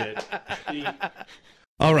Stones did.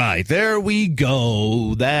 All right, there we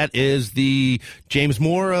go. That is the James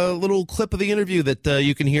Moore little clip of the interview that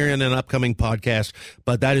you can hear in an upcoming podcast.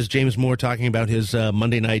 But that is James Moore talking about his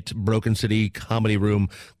Monday night Broken City Comedy Room,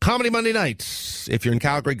 Comedy Monday Nights. If you're in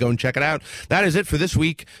Calgary, go and check it out. That is it for this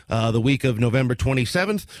week, the week of November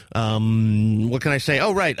 27th. What can I say?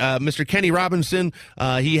 Oh, right, Mr. Kenny Robinson,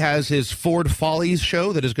 he has his Ford Follies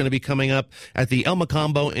show that is going to be coming up at the El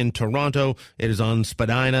Macombo in Toronto. It is on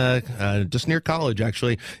Spadina, just near college,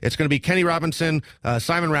 actually. It's going to be Kenny Robinson,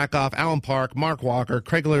 Simon Rakoff, Alan Park, Mark Walker,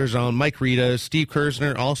 Craig Larzone, Mike Rita, Steve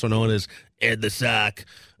Kersner, also known as Ed the Sock.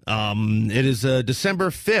 It is December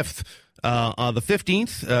 5th. The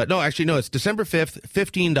 15th. It's December 5th,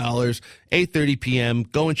 $15, 8:30 p.m.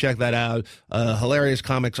 Go and check that out. Hilarious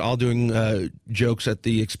comics all doing jokes at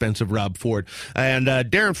the expense of Rob Ford. And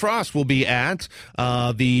Darren Frost will be at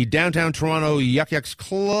the Downtown Toronto Yuck Yucks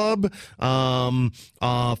Club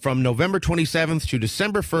from November 27th to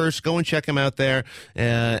December 1st. Go and check him out there.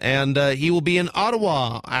 And he will be in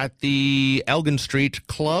Ottawa at the Elgin Street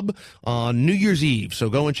Club on New Year's Eve. So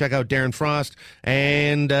go and check out Darren Frost.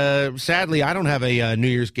 And sadly, I don't have a New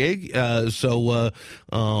Year's gig, so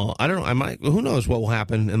I don't know. I might. Who knows what will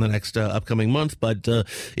happen in the next upcoming month? But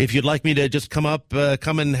if you'd like me to just come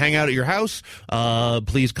and hang out at your house,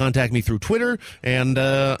 please contact me through Twitter. And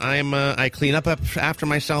I clean up after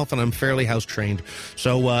myself, and I'm fairly house trained.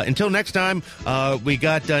 So until next time, we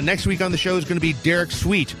got next week on the show is going to be Derek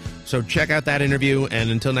Sweet. So check out that interview.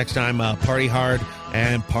 And until next time, party hard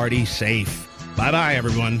and party safe. Bye-bye,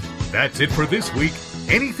 everyone. That's it for this week.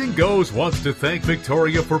 Anything Goes wants to thank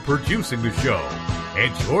Victoria for producing the show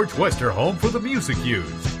and George Westerholm for the music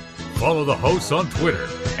used. Follow the hosts on Twitter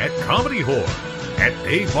at Comedy Whore, at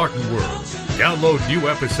Dave Martin World. Download new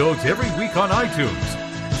episodes every week on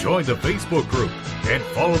iTunes. Join the Facebook group and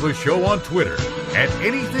follow the show on Twitter at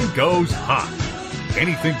Anything Goes Hot.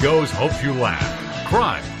 Anything Goes hopes you laugh,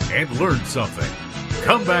 cry, and learn something.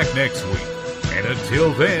 Come back next week. And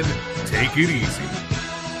until then, take it easy.